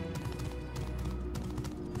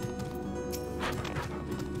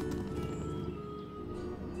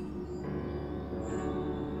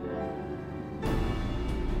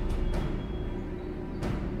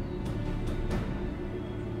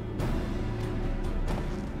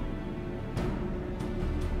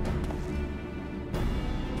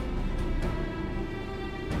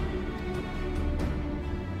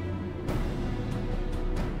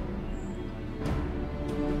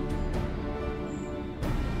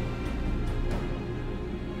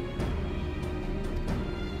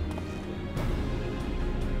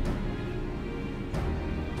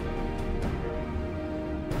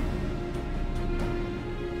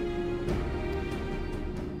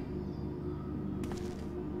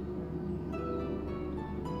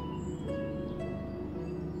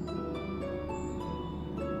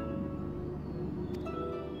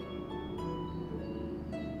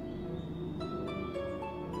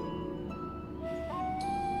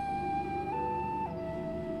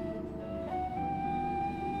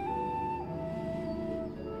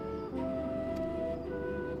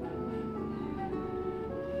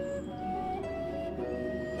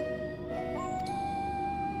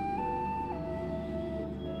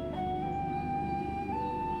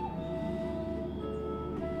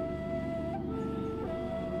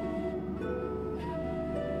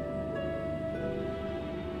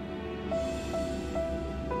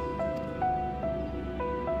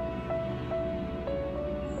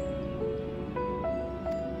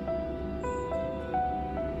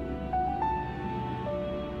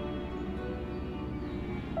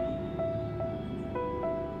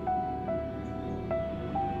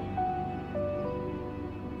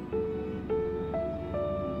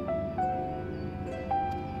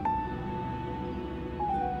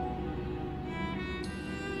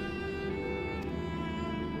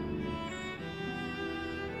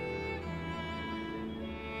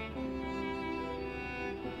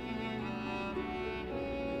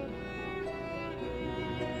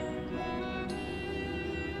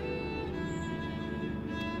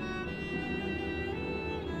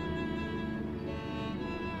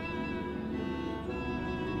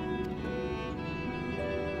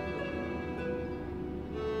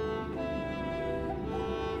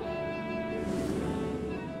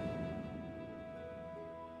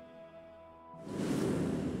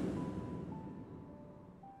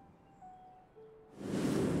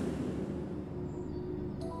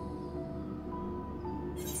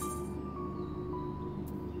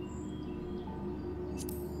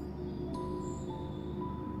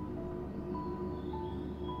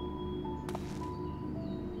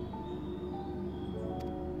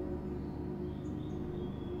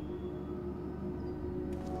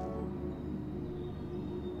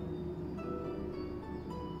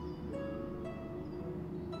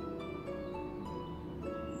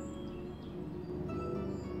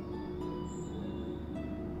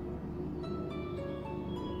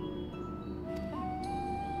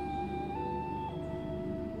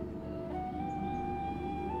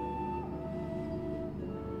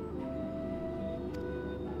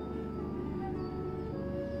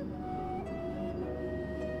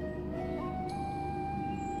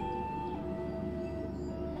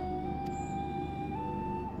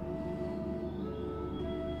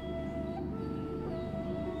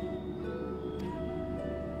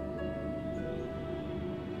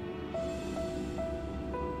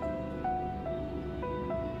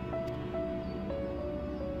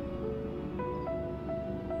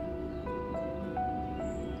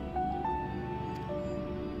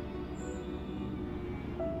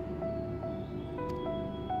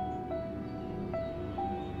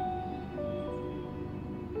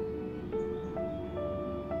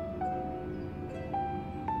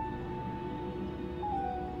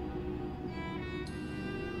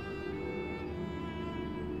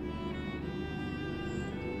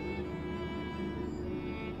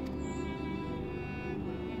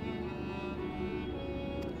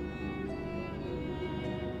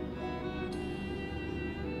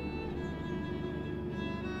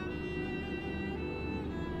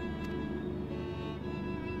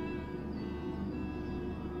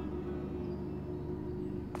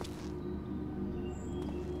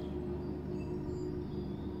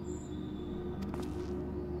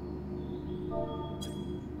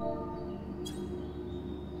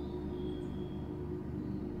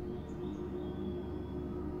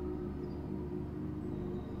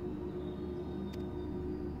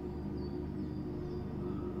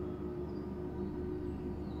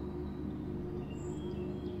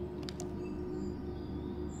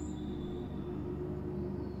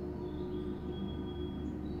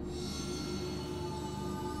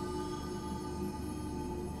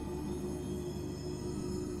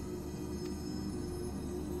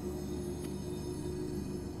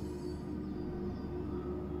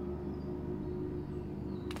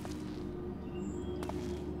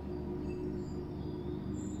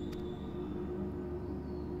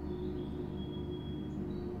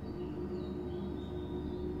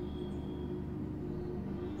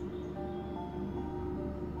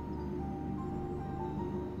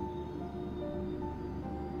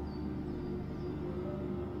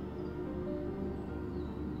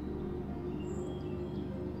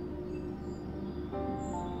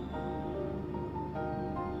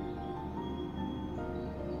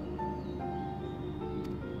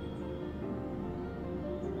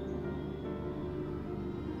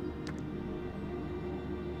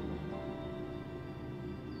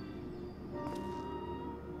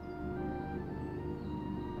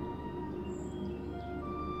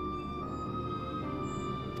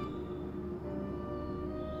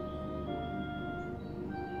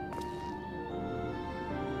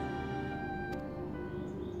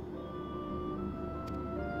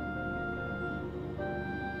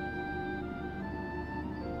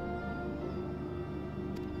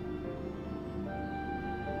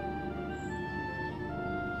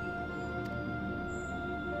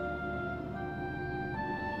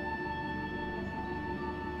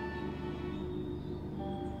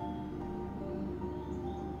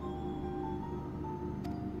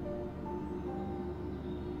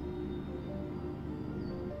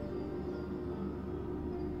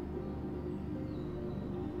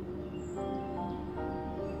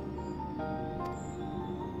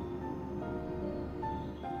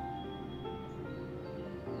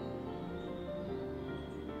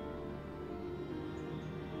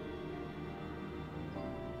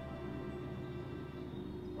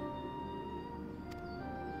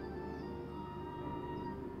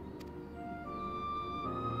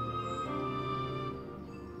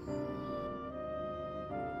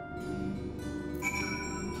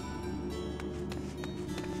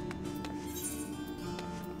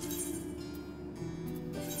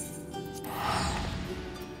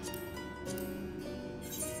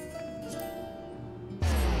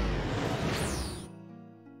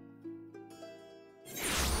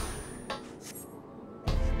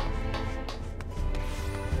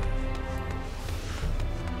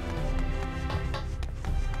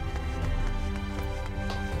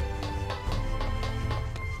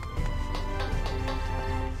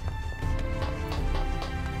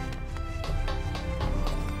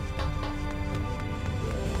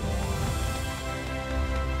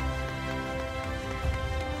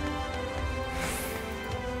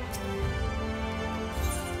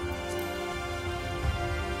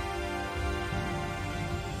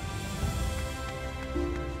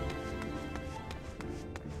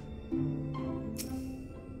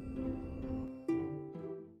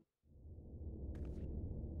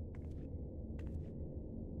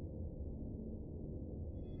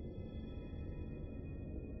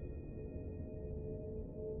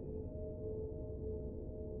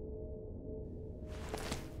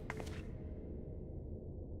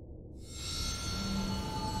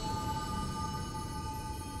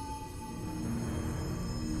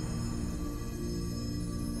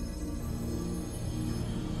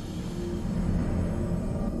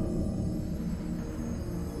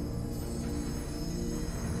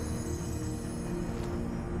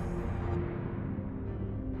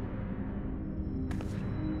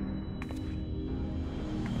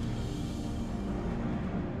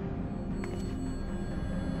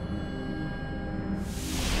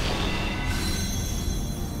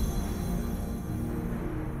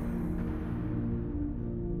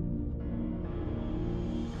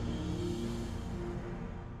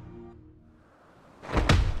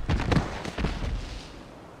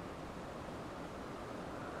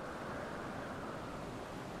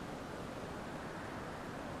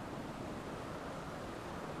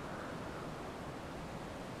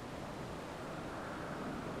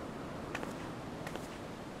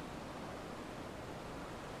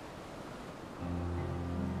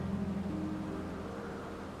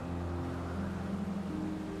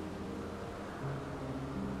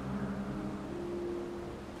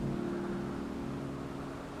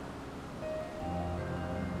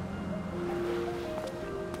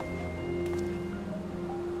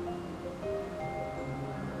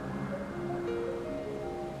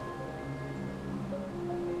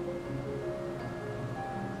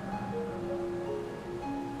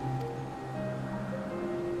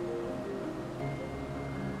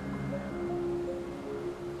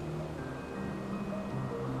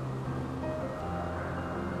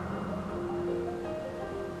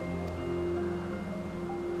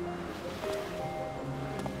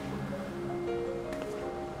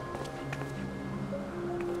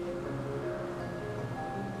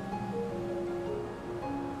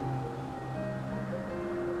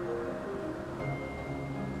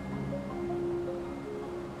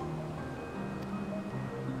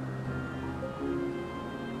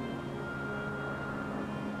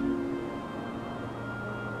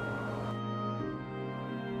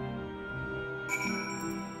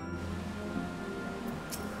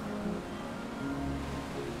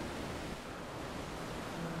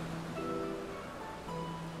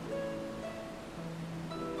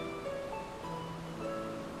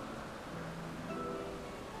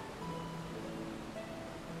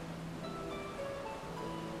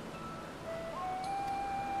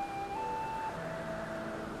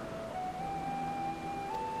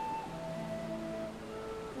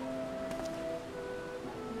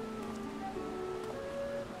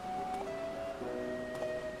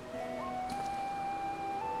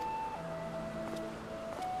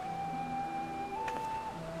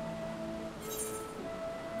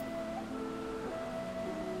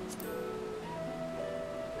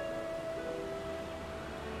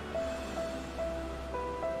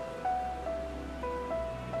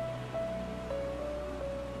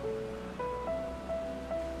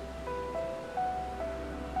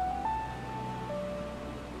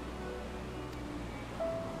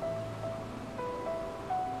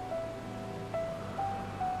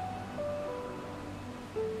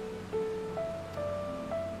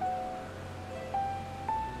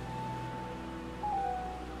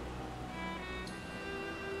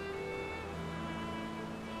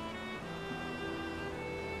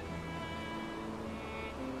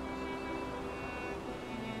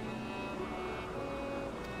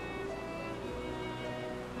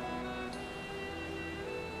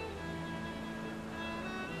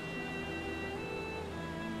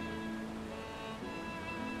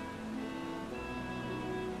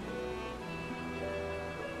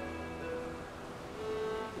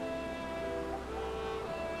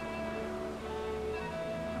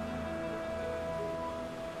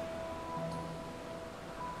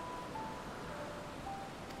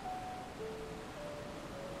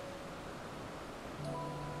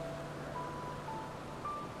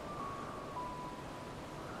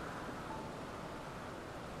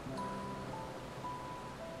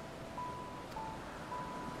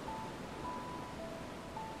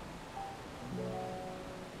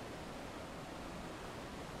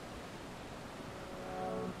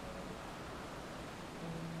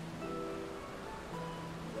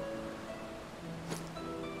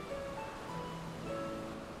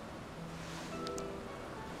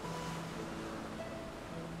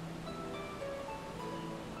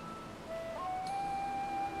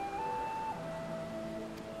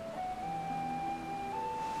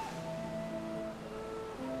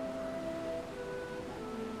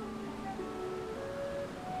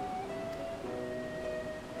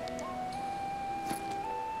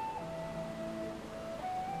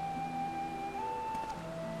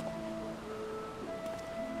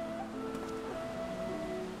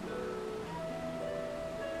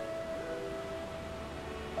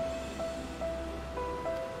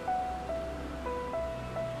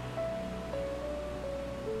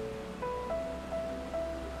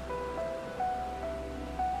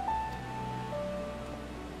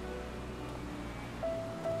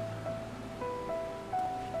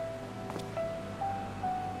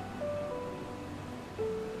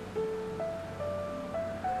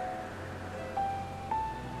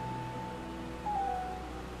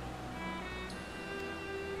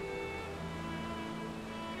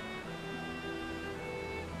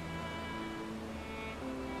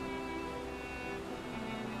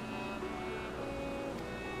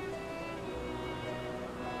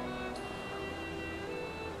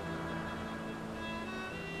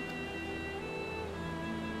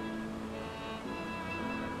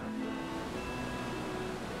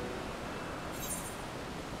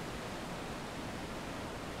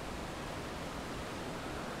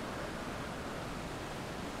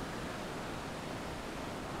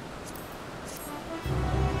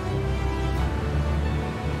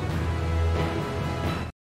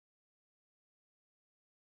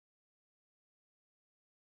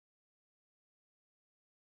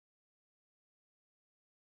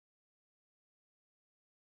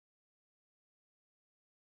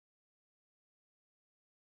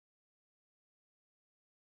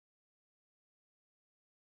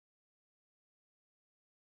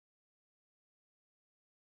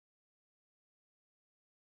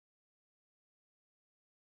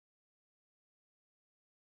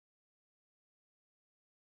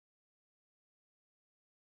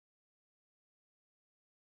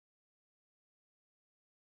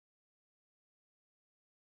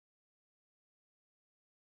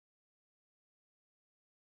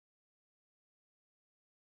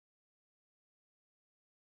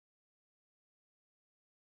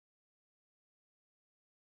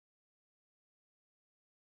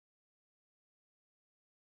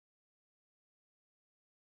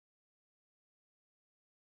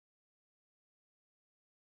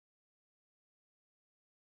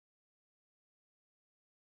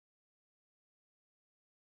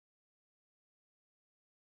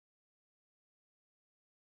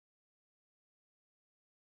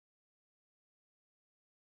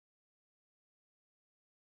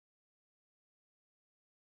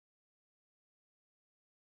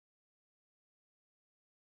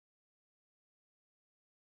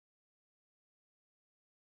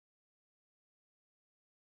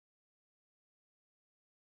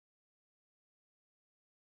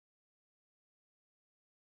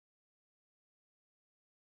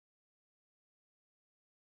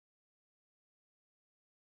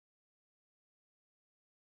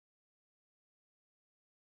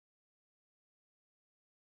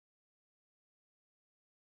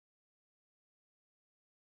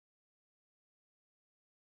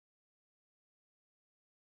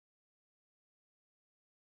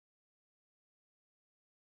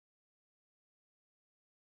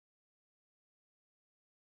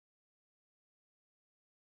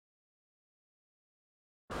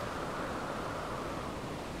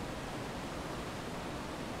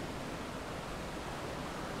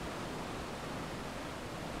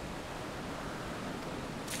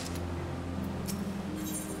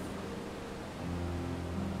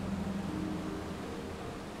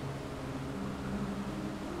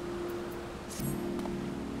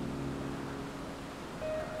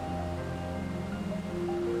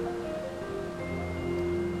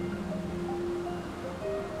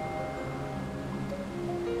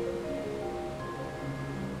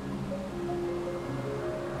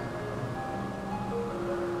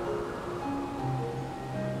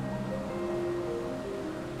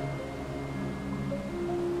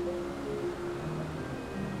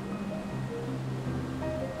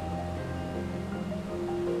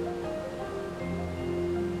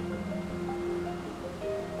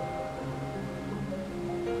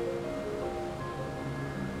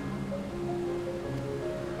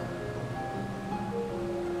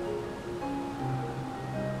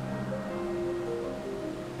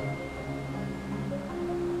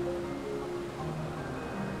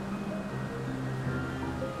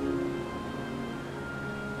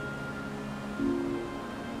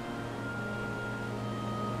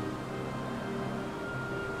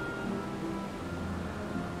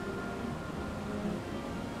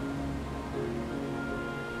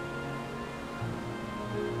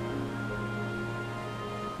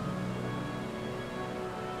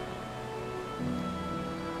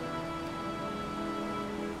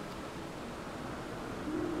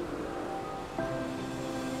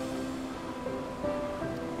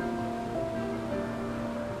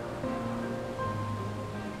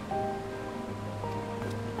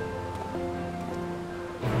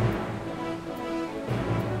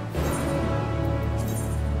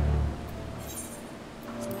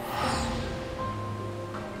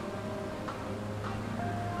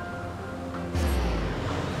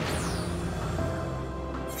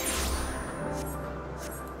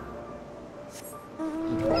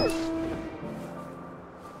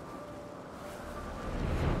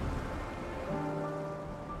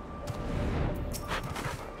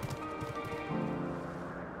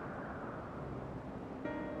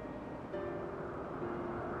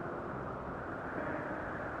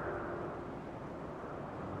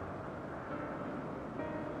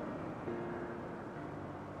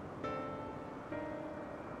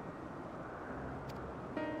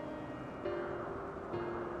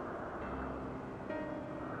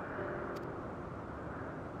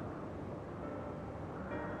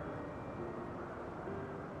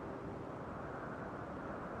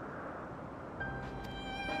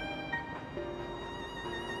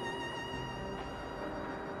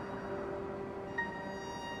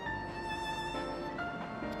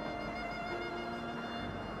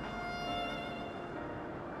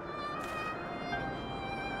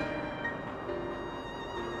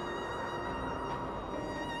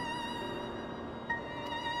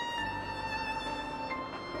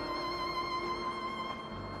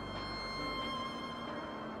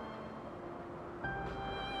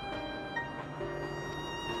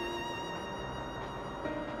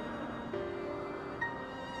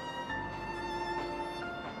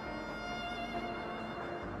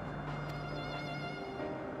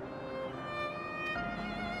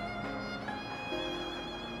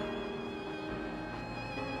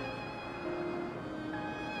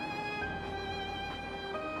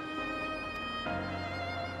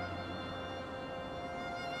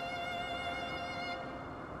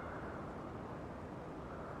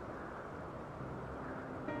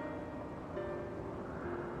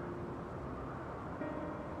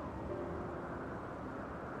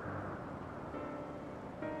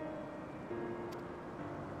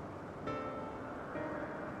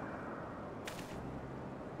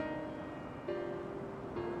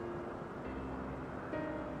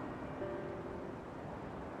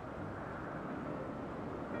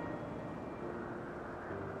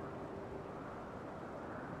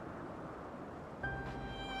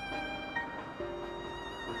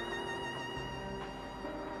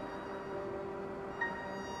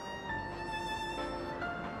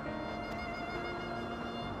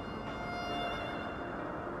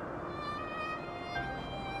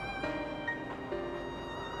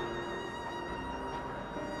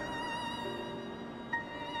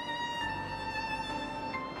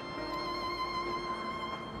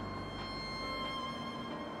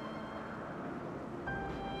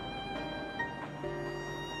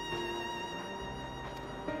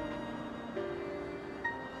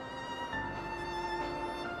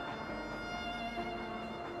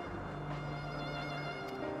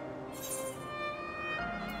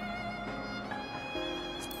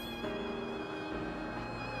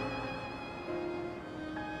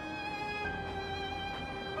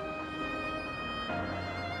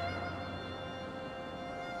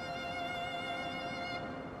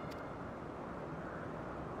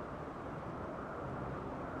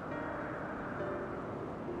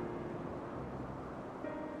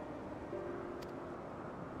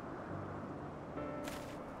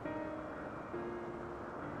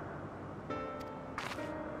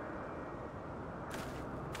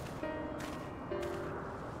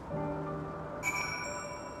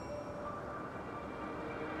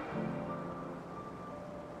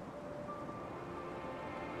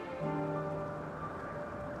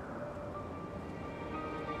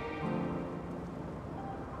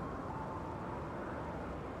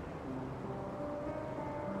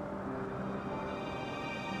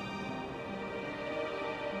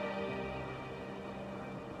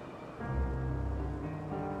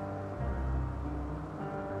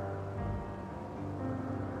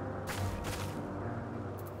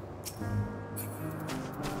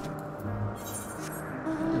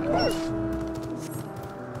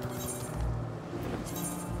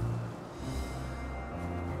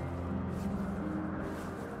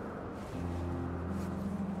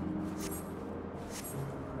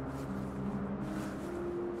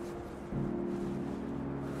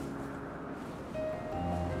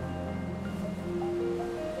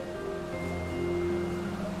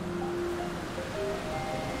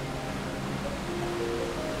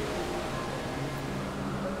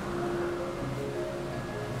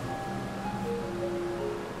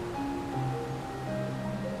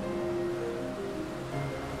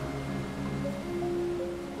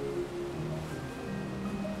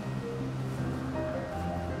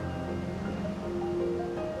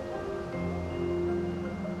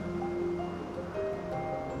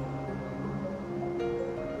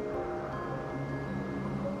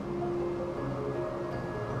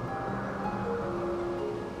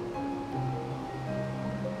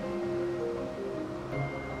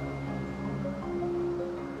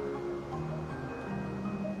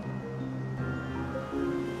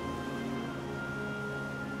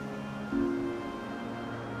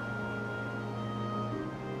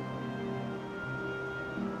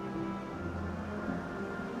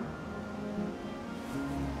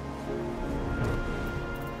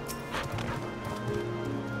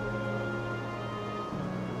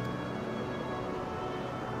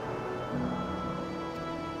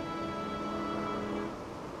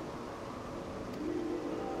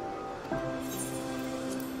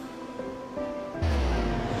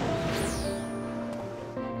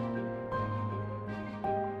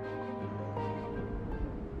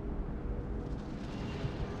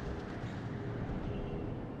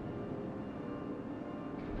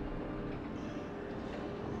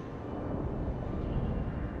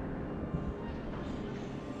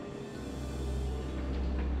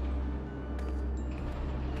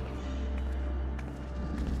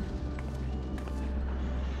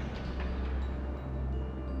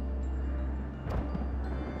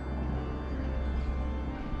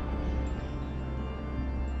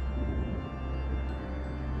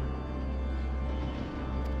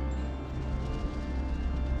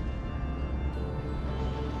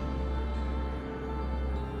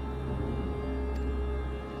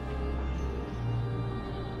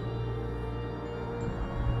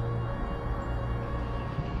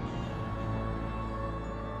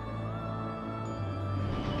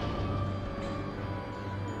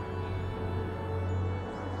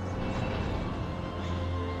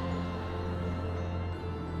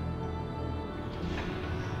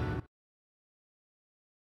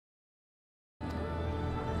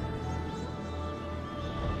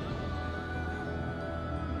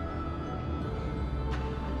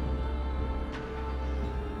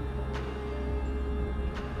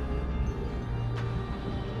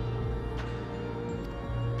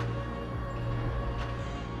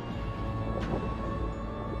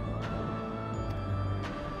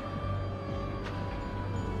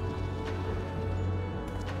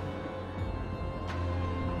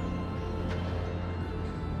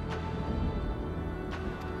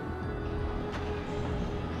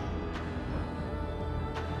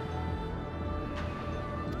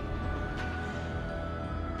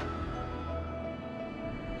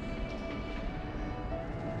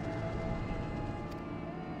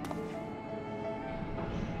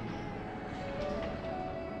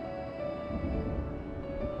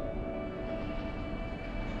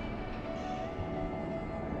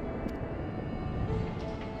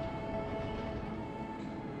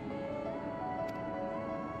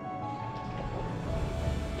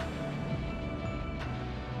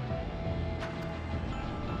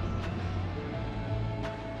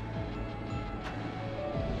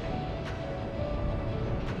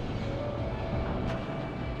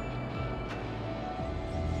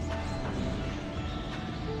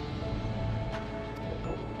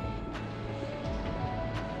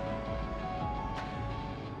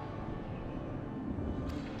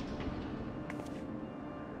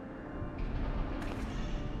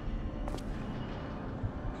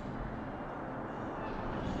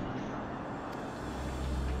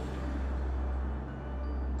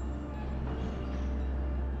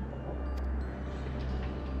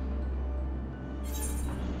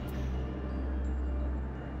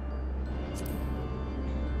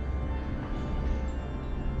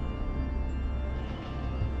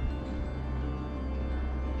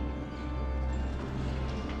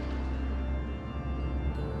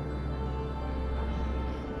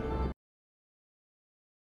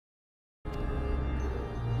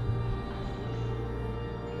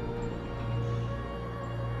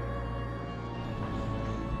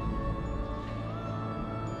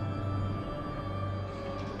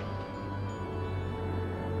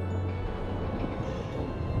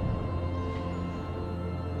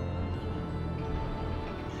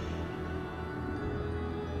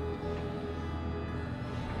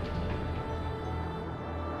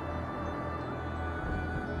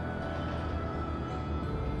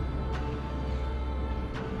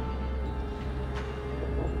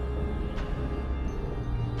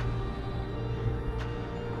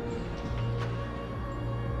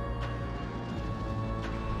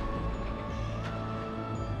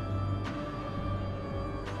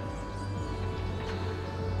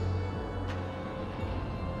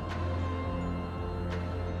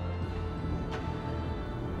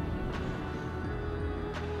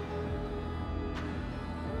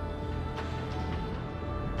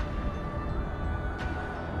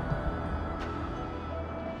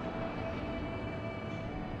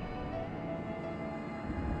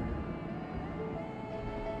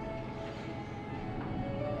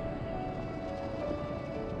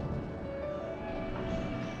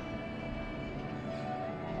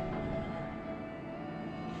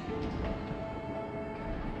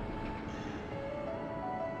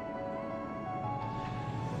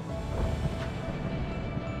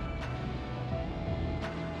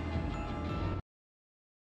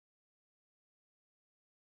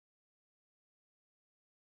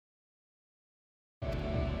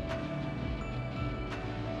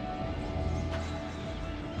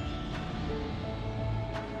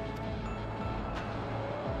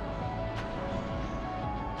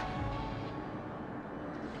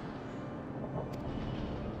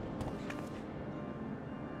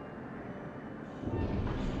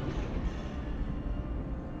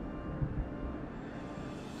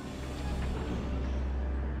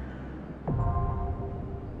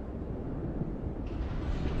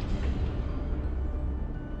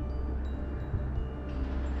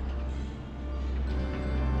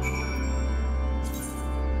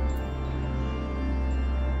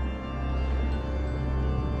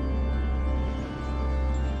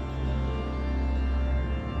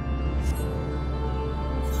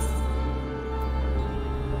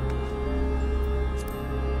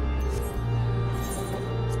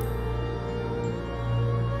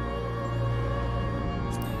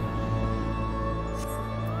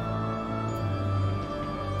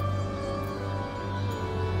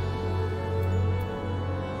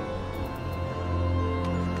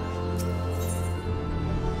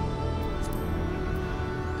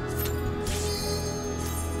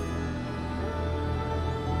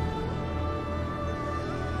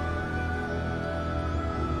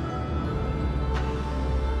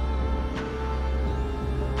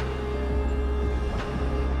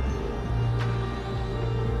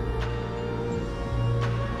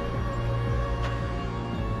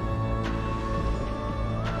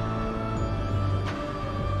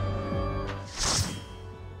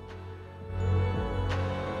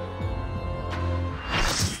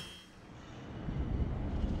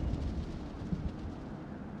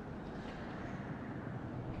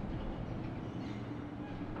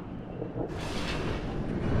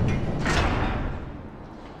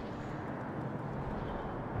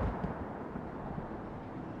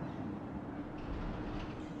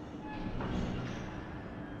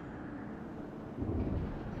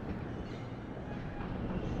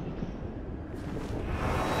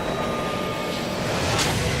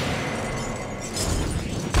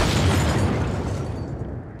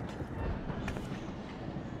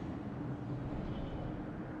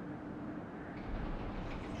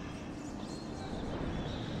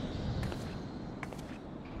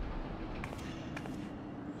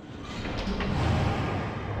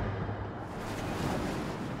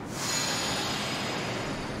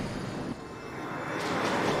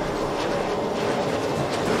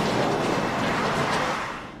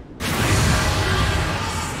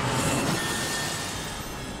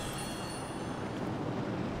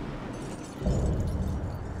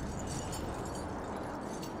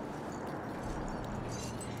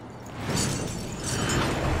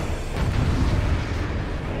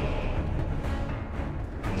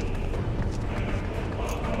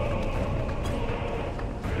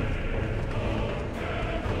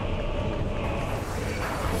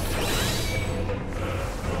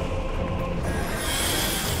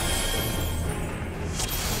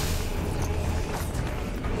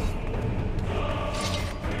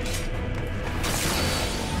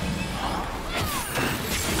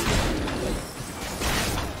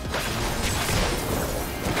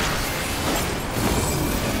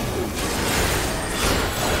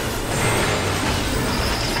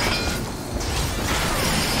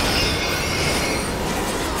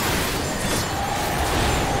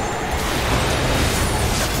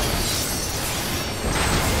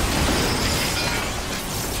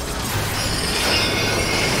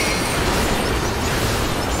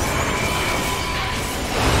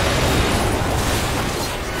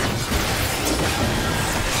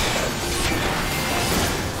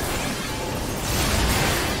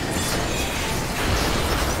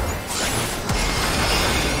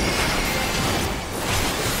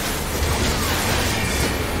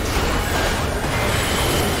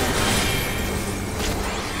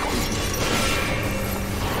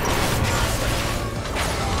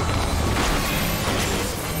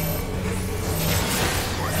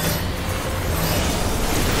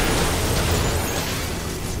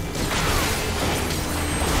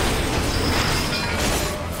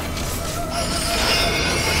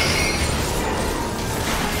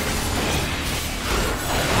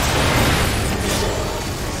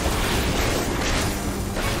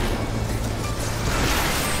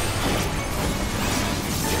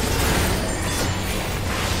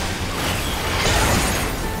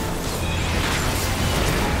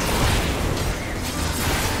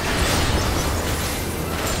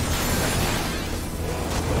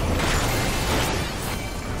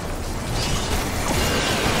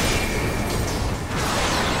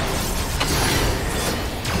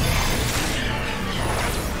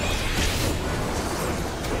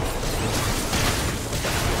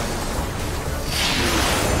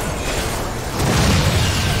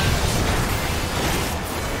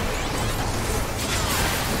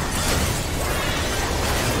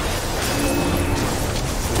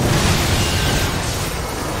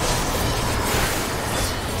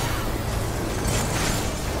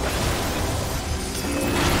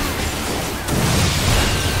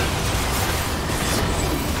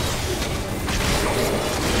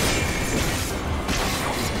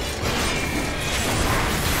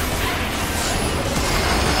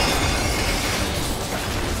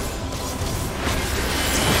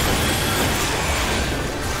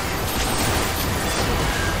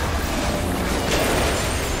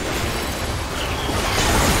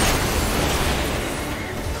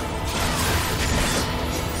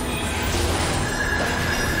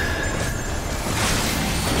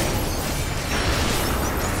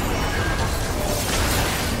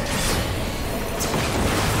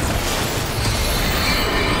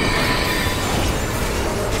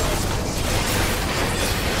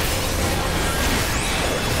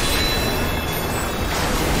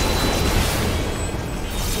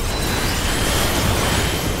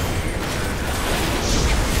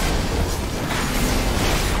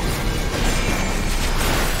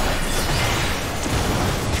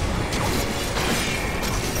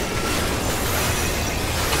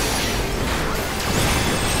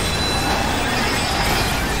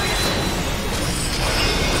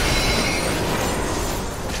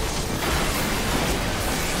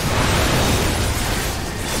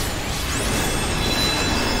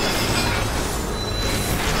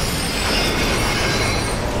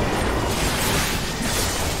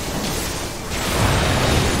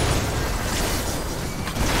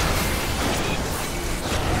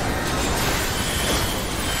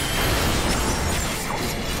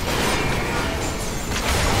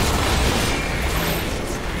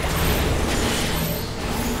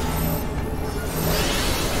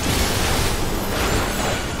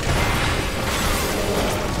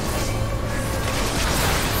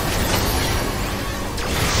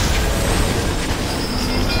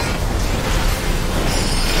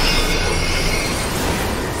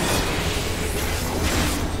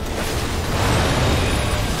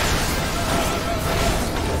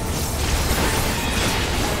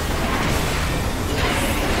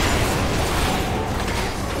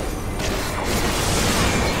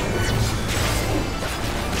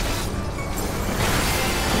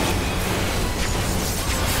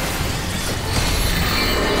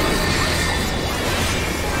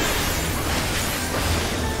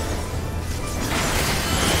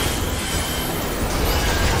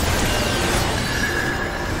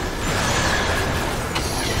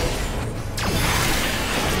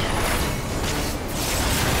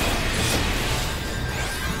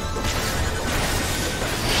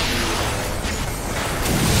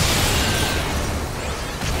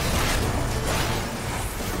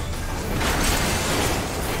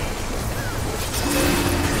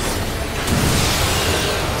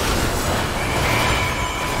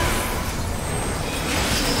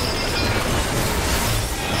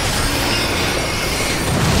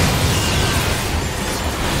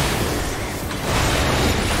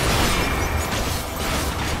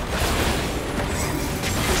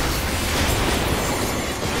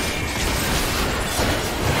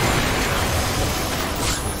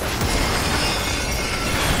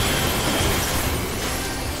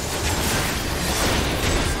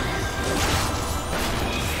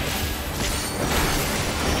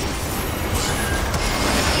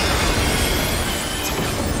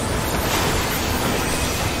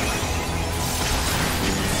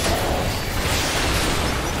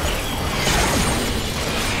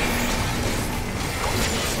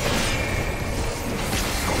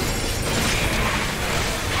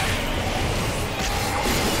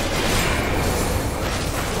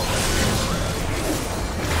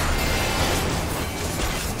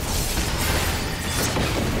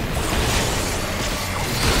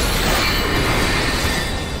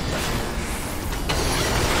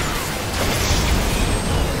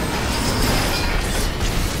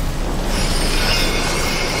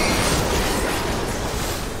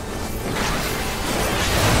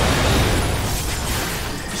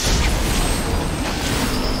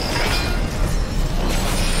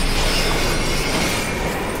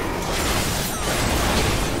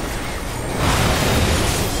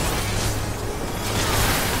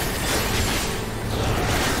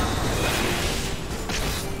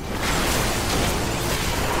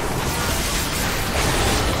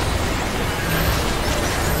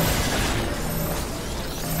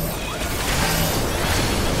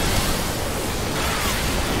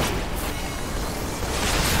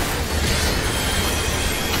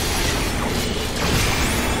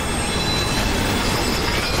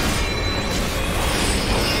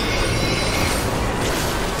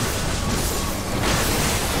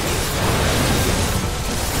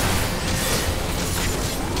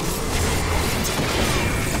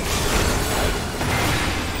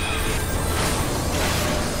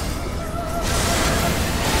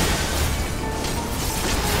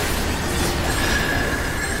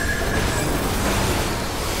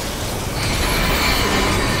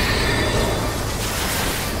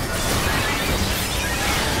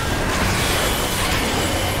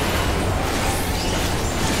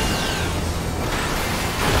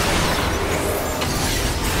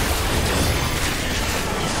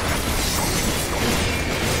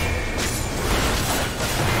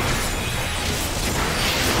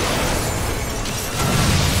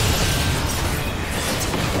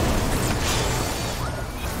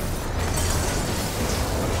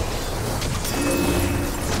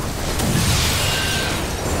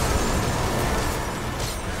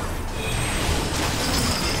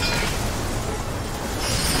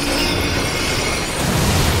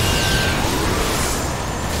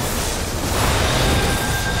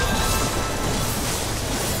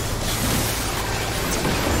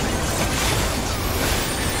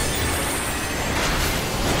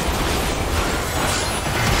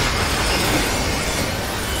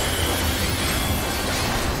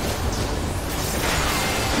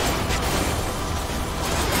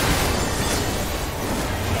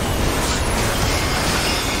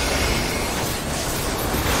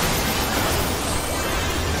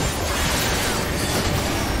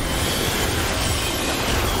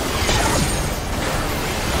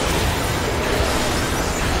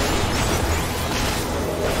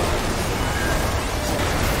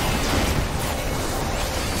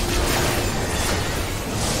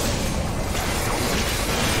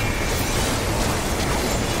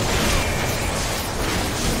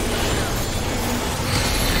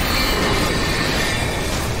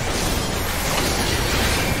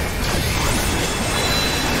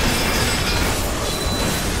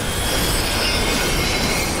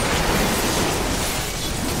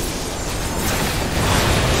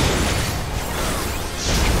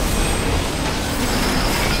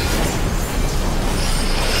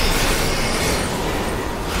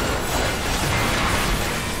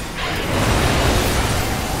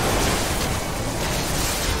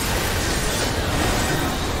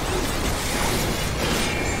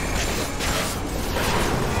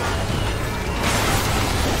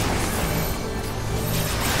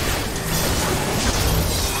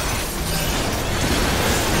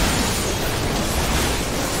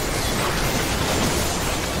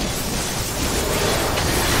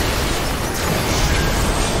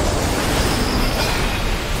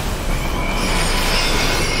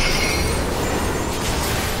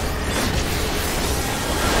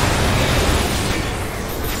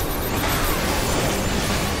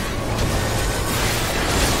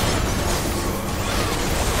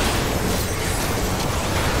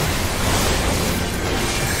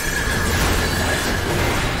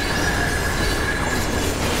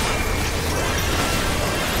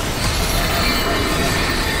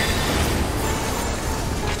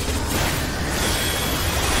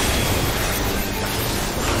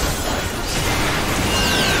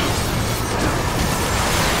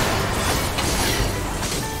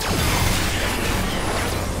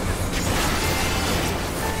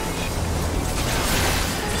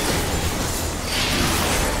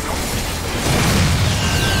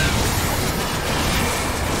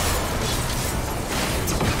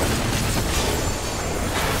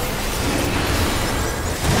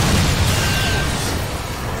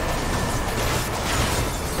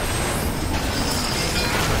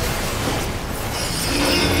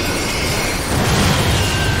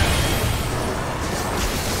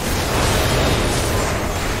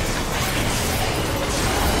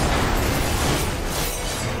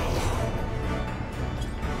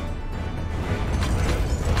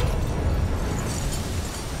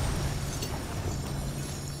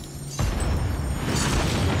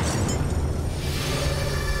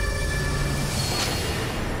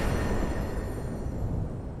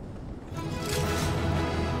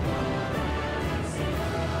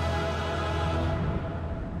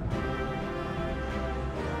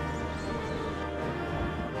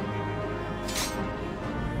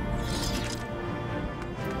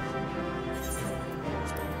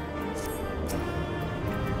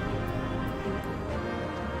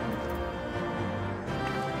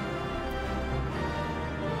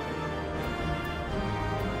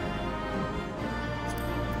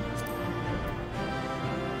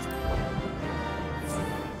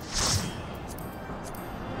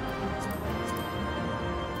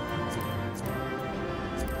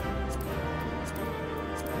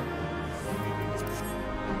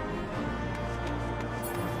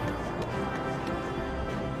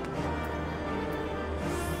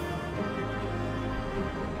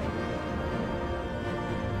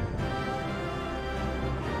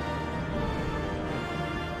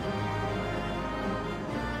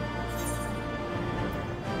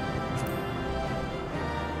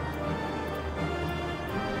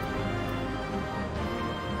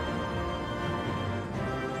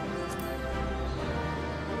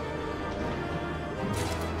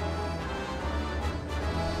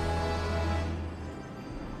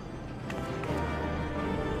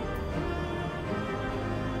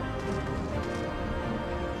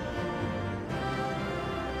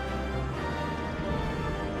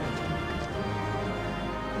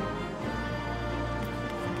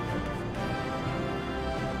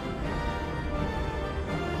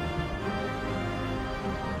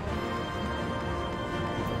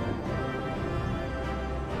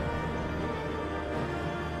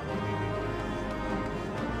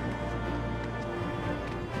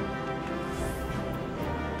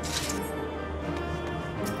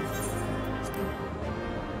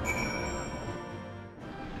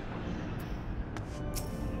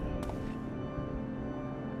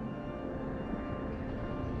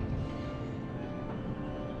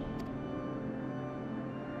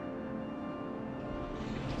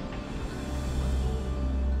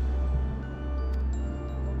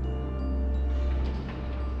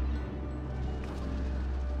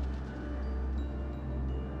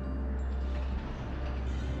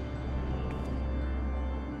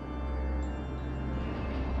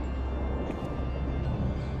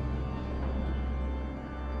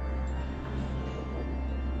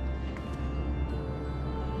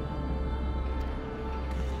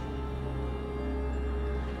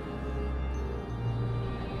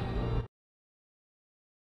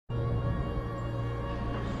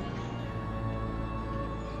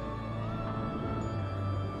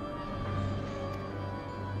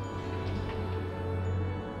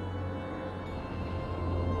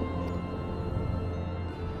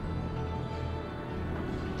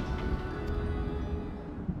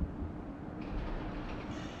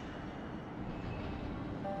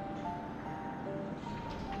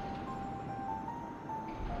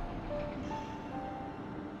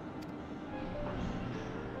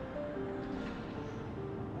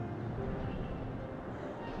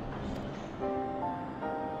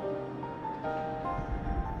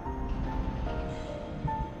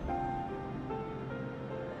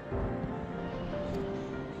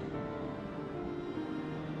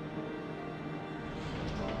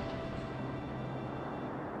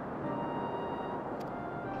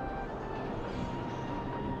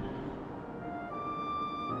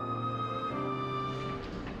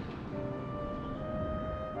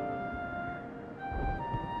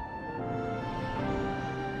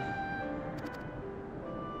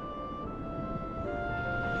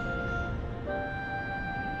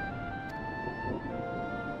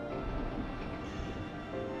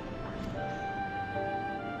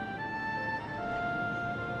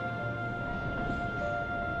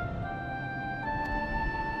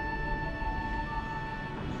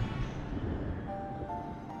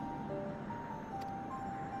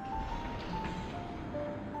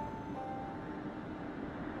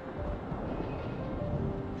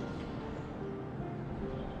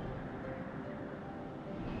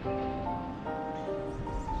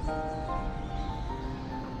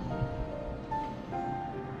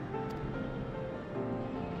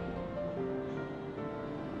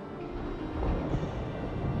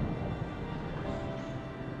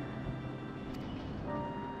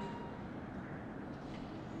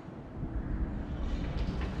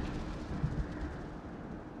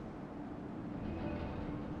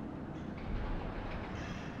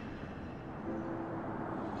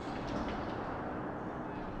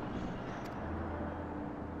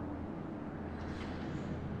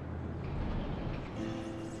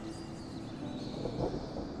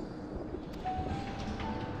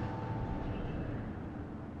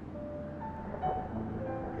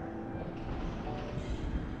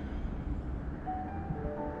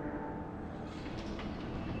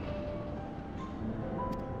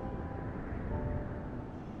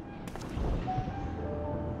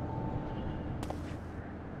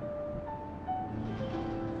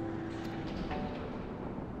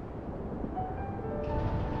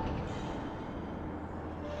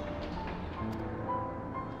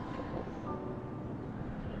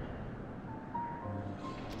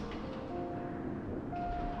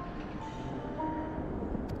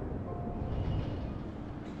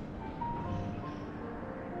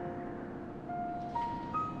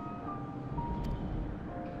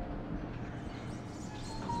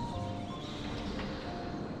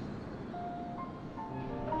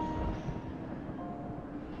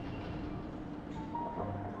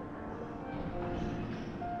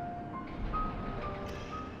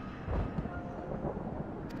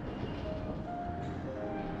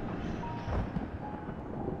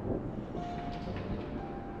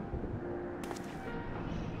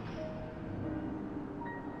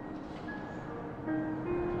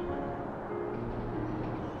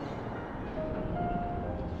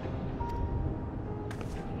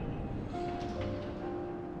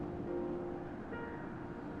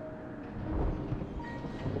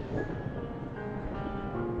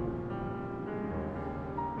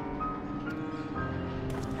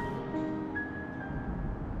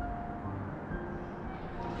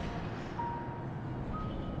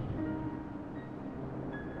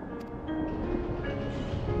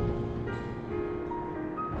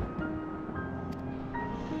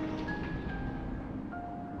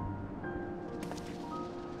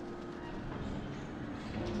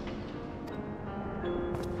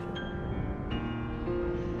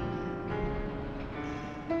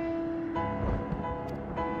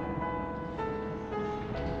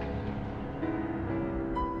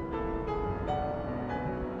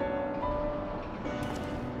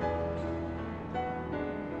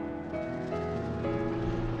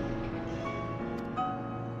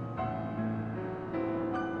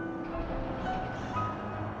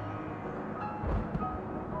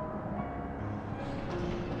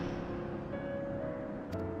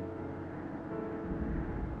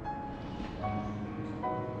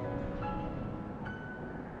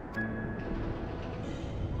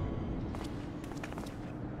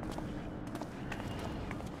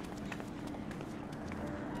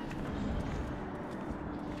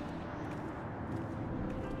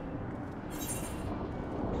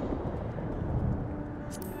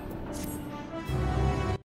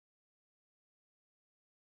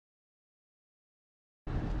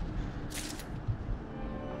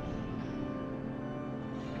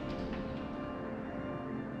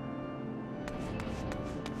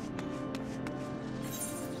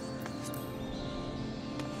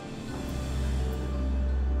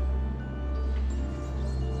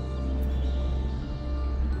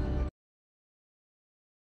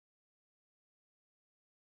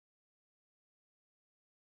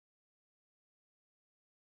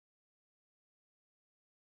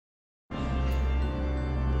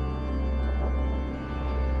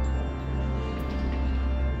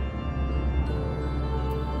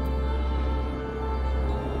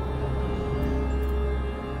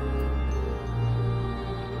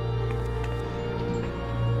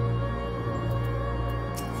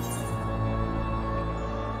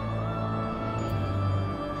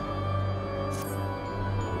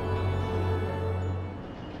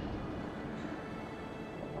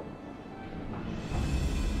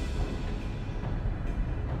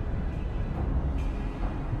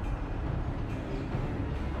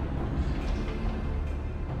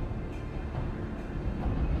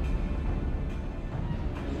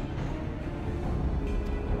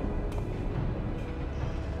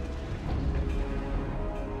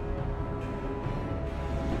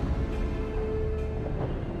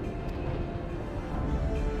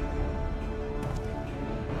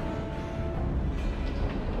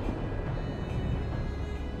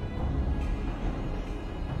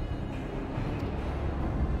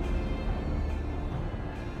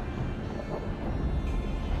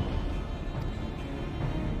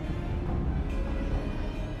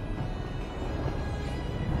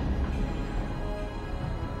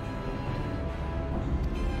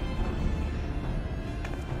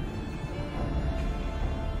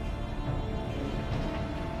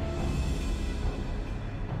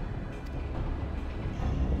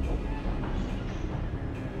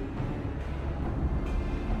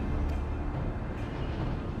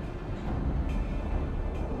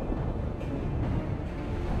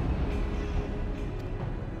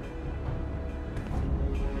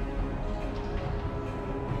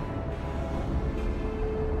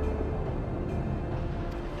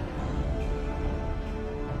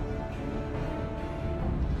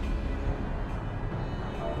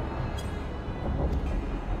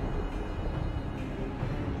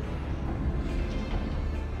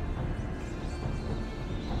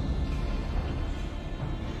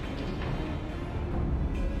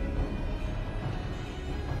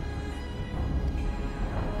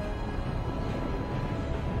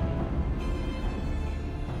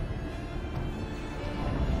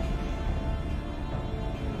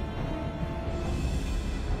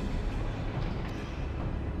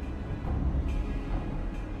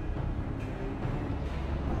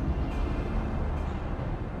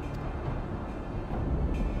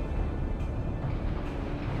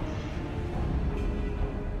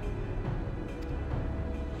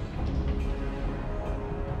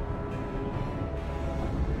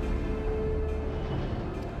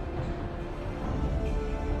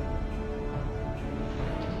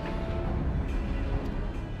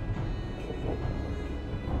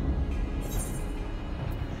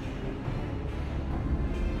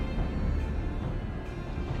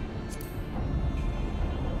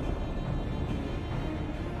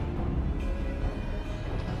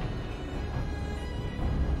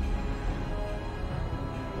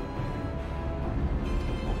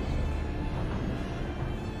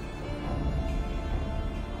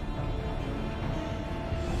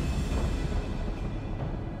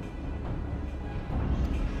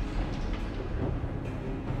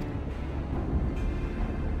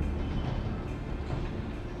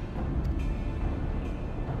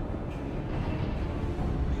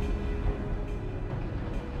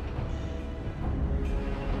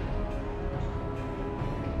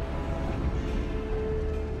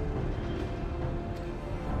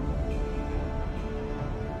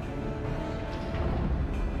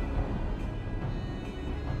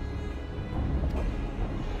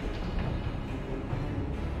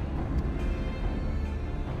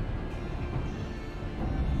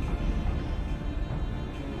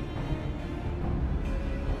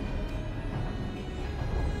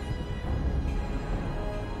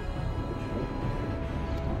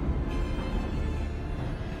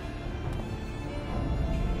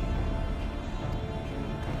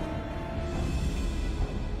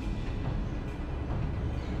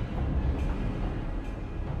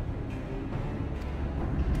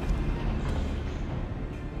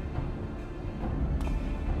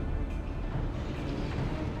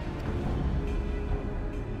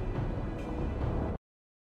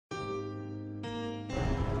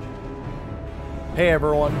 Hey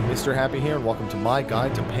everyone, Mr. Happy here, and welcome to my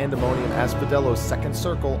guide to Pandemonium Asphodelo's second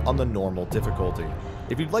circle on the normal difficulty.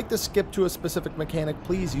 If you'd like to skip to a specific mechanic,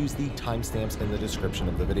 please use the timestamps in the description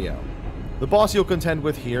of the video. The boss you'll contend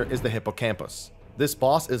with here is the Hippocampus. This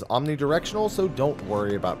boss is omnidirectional, so don't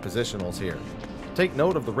worry about positionals here. Take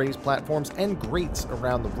note of the raised platforms and grates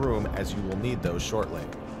around the room, as you will need those shortly.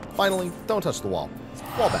 Finally, don't touch the wall.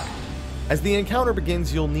 Fall back. As the encounter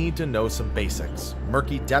begins, you'll need to know some basics.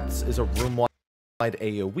 Murky Depths is a room-wide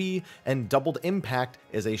AoE, and Doubled Impact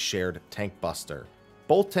is a shared tank buster.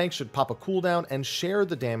 Both tanks should pop a cooldown and share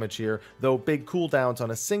the damage here, though big cooldowns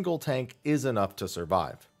on a single tank is enough to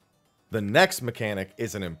survive. The next mechanic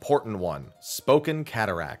is an important one, Spoken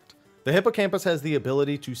Cataract. The Hippocampus has the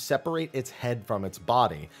ability to separate its head from its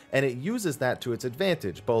body, and it uses that to its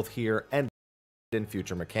advantage both here and in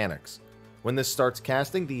future mechanics. When this starts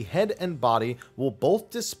casting, the head and body will both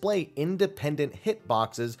display independent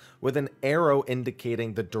hitboxes with an arrow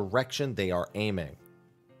indicating the direction they are aiming.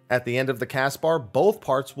 At the end of the cast bar, both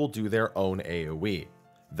parts will do their own AoE.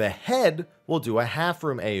 The head will do a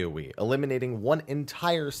half-room AoE, eliminating one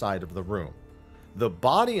entire side of the room. The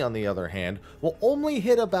body, on the other hand, will only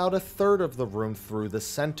hit about a third of the room through the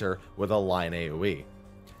center with a line AoE.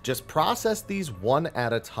 Just process these one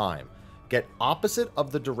at a time. Get opposite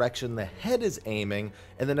of the direction the head is aiming,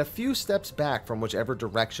 and then a few steps back from whichever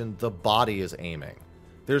direction the body is aiming.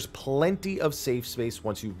 There's plenty of safe space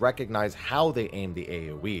once you recognize how they aim the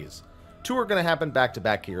AoEs. Two are going to happen back to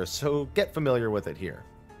back here, so get familiar with it here.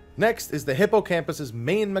 Next is the Hippocampus's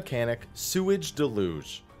main mechanic, Sewage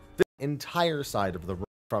Deluge. The entire side of the room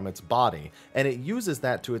from its body, and it uses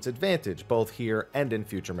that to its advantage both here and in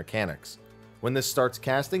future mechanics. When this starts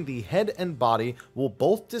casting, the head and body will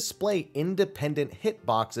both display independent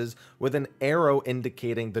hitboxes with an arrow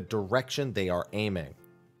indicating the direction they are aiming.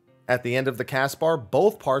 At the end of the cast bar,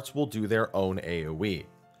 both parts will do their own AoE.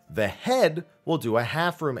 The head will do a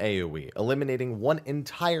half-room AoE, eliminating one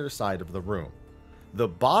entire side of the room. The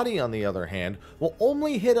body, on the other hand, will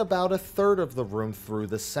only hit about a third of the room through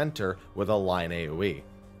the center with a line AoE.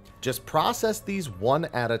 Just process these one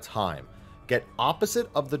at a time. Get opposite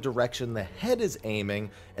of the direction the head is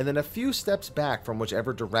aiming, and then a few steps back from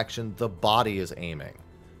whichever direction the body is aiming.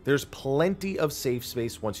 There's plenty of safe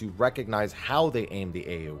space once you recognize how they aim the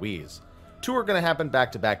AoEs. Two are going to happen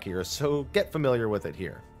back to back here, so get familiar with it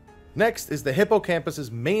here. Next is the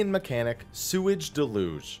Hippocampus's main mechanic, Sewage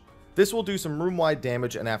Deluge. This will do some room-wide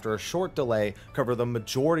damage and after a short delay, cover the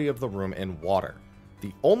majority of the room in water.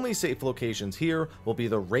 The only safe locations here will be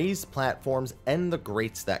the raised platforms and the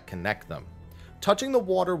grates that connect them. Touching the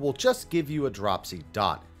water will just give you a dropsy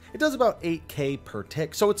dot. It does about 8k per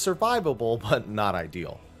tick, so it's survivable, but not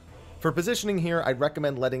ideal. For positioning here, I'd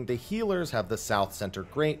recommend letting the healers have the south center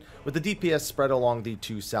grate, with the DPS spread along the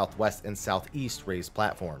two southwest and southeast raised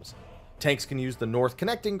platforms. Tanks can use the north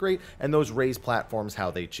connecting grate and those raised platforms how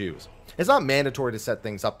they choose. It's not mandatory to set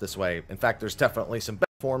things up this way, in fact there's definitely some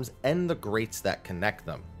platforms and the grates that connect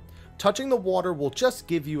them. Touching the water will just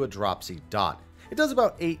give you a dropsy dot. It does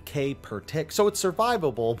about 8k per tick, so it's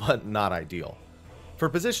survivable, but not ideal. For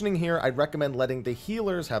positioning here, I'd recommend letting the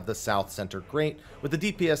healers have the south center grate, with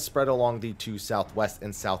the DPS spread along the two southwest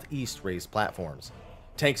and southeast raised platforms.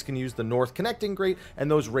 Tanks can use the north connecting grate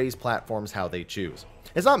and those raised platforms how they choose.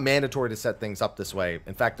 It's not mandatory to set things up this way,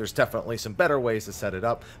 in fact there's definitely some better ways to set it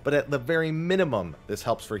up, but at the very minimum this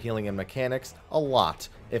helps for healing and mechanics a lot,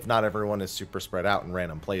 if not everyone is super spread out in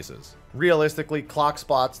random places. Realistically, clock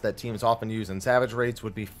spots that teams often use in Savage raids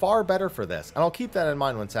would be far better for this, and I'll keep that in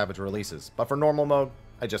mind when Savage releases, but for normal mode,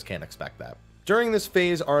 I just can't expect that. During this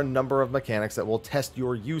phase are a number of mechanics that will test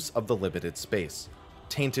your use of the limited space.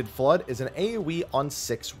 Tainted Flood is an AoE on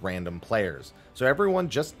 6 random players, so everyone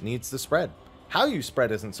just needs to spread. How you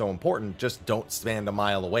spread isn't so important, just don't stand a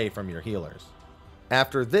mile away from your healers.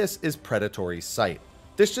 After this is Predatory Sight.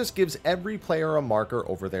 This just gives every player a marker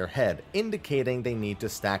over their head, indicating they need to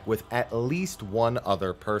stack with at least one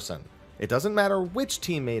other person. It doesn't matter which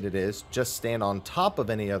teammate it is, just stand on top of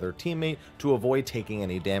any other teammate to avoid taking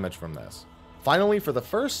any damage from this. Finally, for the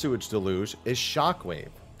first Sewage Deluge is Shockwave.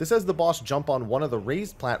 This has the boss jump on one of the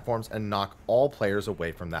raised platforms and knock all players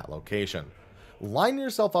away from that location. Line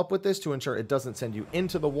yourself up with this to ensure it doesn't send you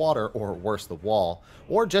into the water or worse the wall,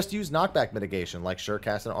 or just use knockback mitigation like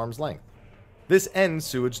Surecast and Arm's Length. This ends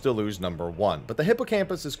Sewage Deluge number 1, but the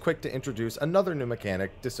Hippocampus is quick to introduce another new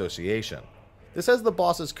mechanic, Dissociation. This has the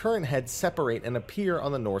boss's current head separate and appear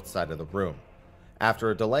on the north side of the room.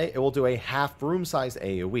 After a delay, it will do a half room size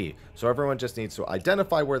AoE, so everyone just needs to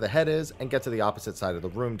identify where the head is and get to the opposite side of the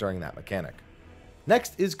room during that mechanic.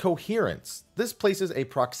 Next is coherence. This places a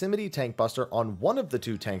proximity tank buster on one of the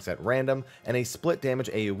two tanks at random and a split damage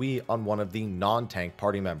AoE on one of the non-tank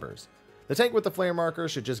party members. The tank with the flare marker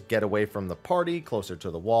should just get away from the party closer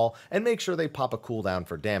to the wall and make sure they pop a cooldown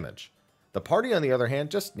for damage. The party, on the other hand,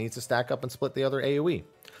 just needs to stack up and split the other AoE.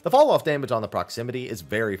 The fall-off damage on the proximity is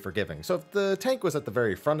very forgiving, so if the tank was at the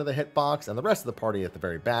very front of the hitbox and the rest of the party at the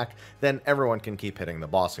very back, then everyone can keep hitting the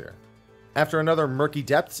boss here. After another Murky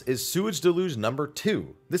Depths is Sewage Deluge number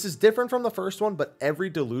 2. This is different from the first one, but every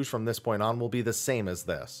deluge from this point on will be the same as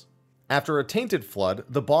this. After a Tainted Flood,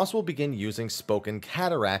 the boss will begin using Spoken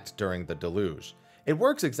Cataract during the deluge. It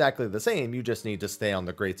works exactly the same, you just need to stay on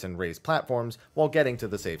the grates and raised platforms while getting to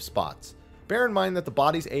the safe spots. Bear in mind that the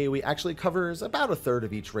body's AoE actually covers about a third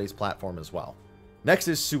of each raised platform as well. Next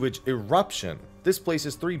is Sewage Eruption. This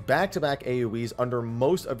places 3 back-to-back AoEs under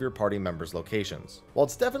most of your party members' locations. While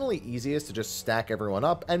it's definitely easiest to just stack everyone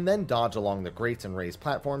up and then dodge along the grates and raised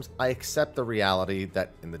platforms, I accept the reality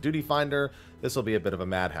that in the Duty Finder, this will be a bit of a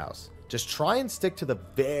madhouse. Just try and stick to the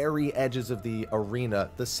very edges of the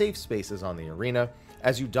arena, the safe spaces on the arena,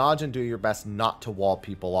 as you dodge and do your best not to wall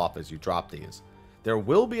people off as you drop these. There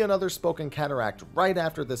will be another Spoken Cataract right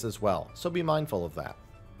after this as well, so be mindful of that.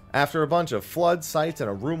 After a bunch of flood sites and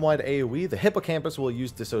a room-wide AoE, the Hippocampus will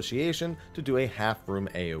use Dissociation to do a half-room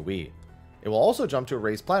AoE. It will also jump to a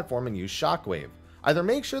raised platform and use Shockwave. Either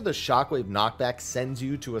make sure the Shockwave knockback sends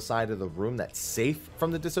you to a side of the room that's safe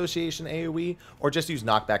from the Dissociation AoE, or just use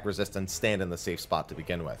knockback resist and stand in the safe spot to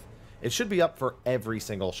begin with. It should be up for every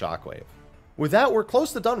single Shockwave. With that, we're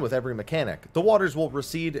close to done with every mechanic. The waters will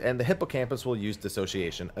recede and the Hippocampus will use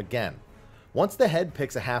Dissociation again. Once the head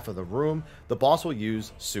picks a half of the room, the boss will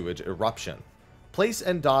use Sewage Eruption. Place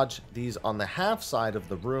and dodge these on the half side of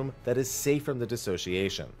the room that is safe from the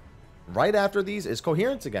Dissociation. Right after these is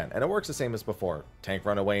Coherence again, and it works the same as before. Tank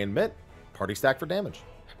Runaway and Mitt, party stack for damage.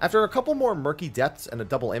 After a couple more Murky Depths and a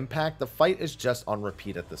double impact, the fight is just on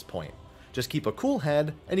repeat at this point. Just keep a cool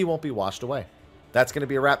head and you won't be washed away. That's going to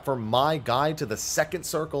be a wrap for my guide to the second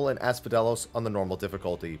circle in Asphodelos on the normal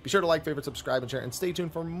difficulty. Be sure to like, favorite, subscribe, and share, and stay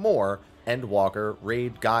tuned for more Endwalker,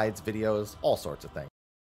 raid, guides, videos, all sorts of things.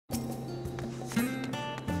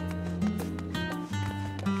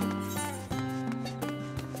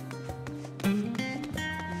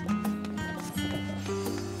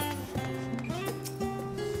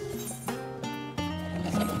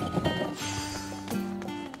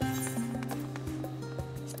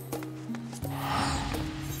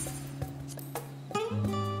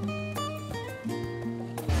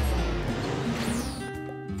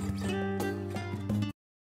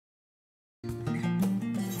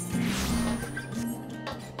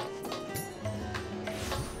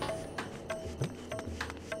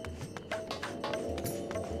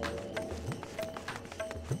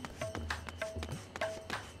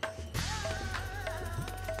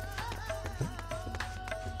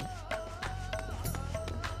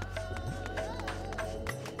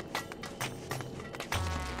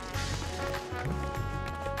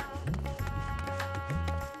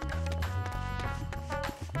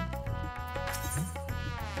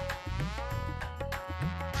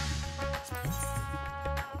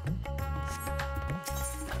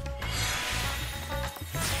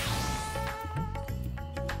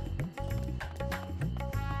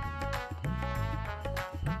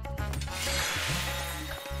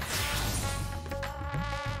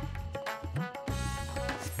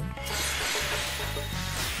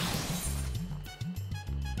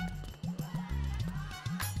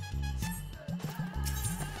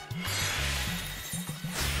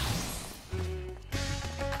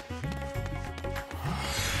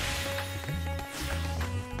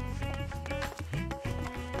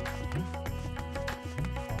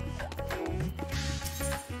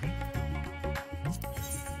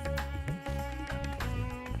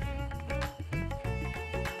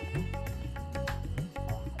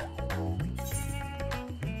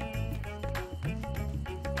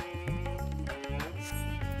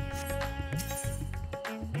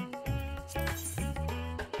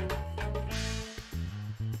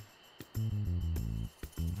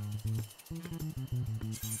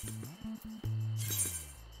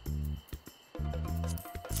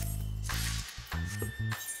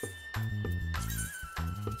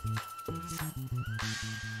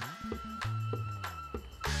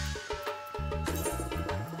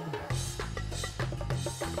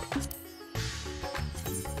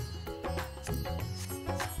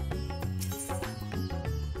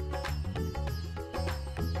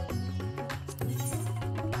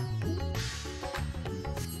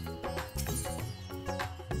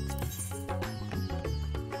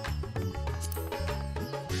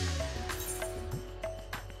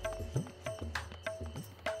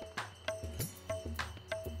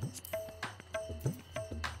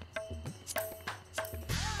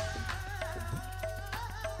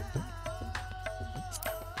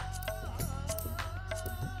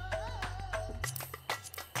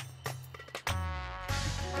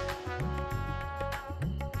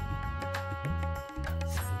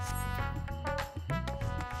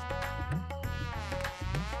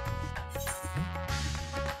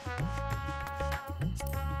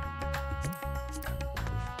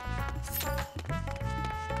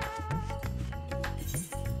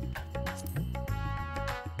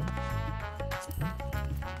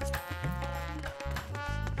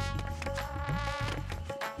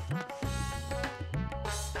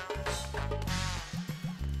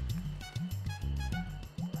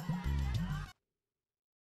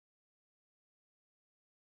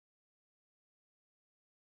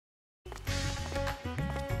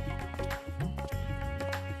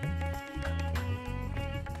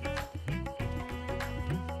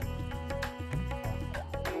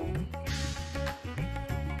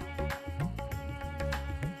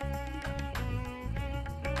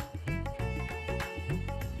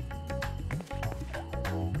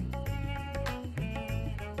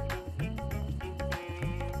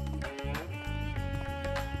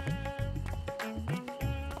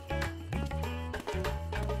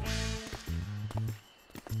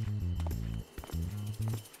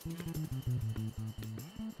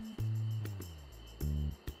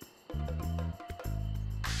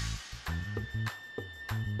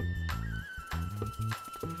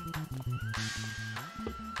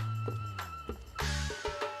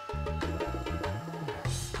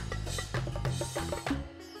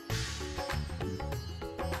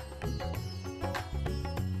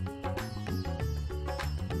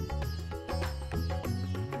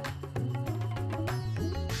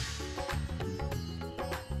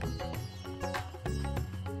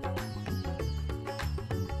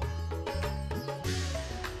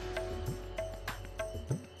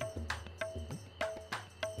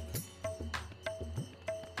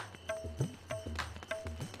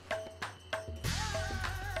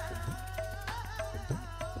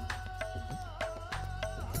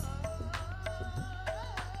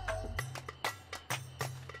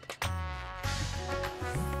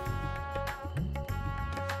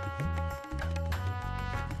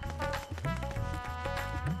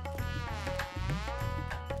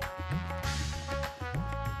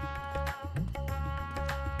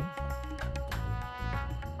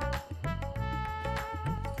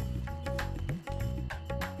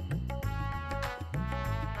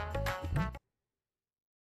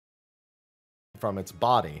 From its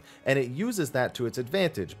body, and it uses that to its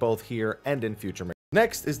advantage, both here and in future mechanics.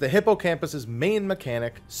 Next is the hippocampus's main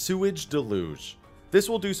mechanic, Sewage Deluge. This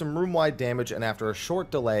will do some room-wide damage and after a short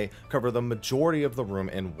delay, cover the majority of the room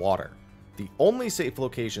in water. The only safe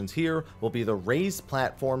locations here will be the raised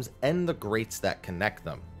platforms and the grates that connect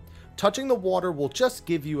them. Touching the water will just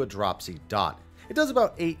give you a dropsy dot. It does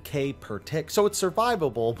about 8k per tick, so it's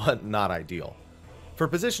survivable, but not ideal. For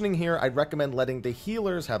positioning here, I'd recommend letting the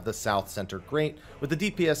healers have the south center grate, with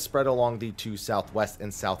the DPS spread along the two southwest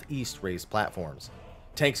and southeast raised platforms.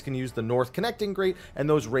 Tanks can use the north connecting grate and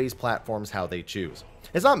those raised platforms how they choose.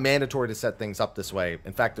 It's not mandatory to set things up this way,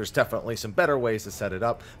 in fact there's definitely some better ways to set it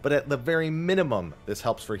up, but at the very minimum, this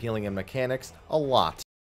helps for healing and mechanics a lot.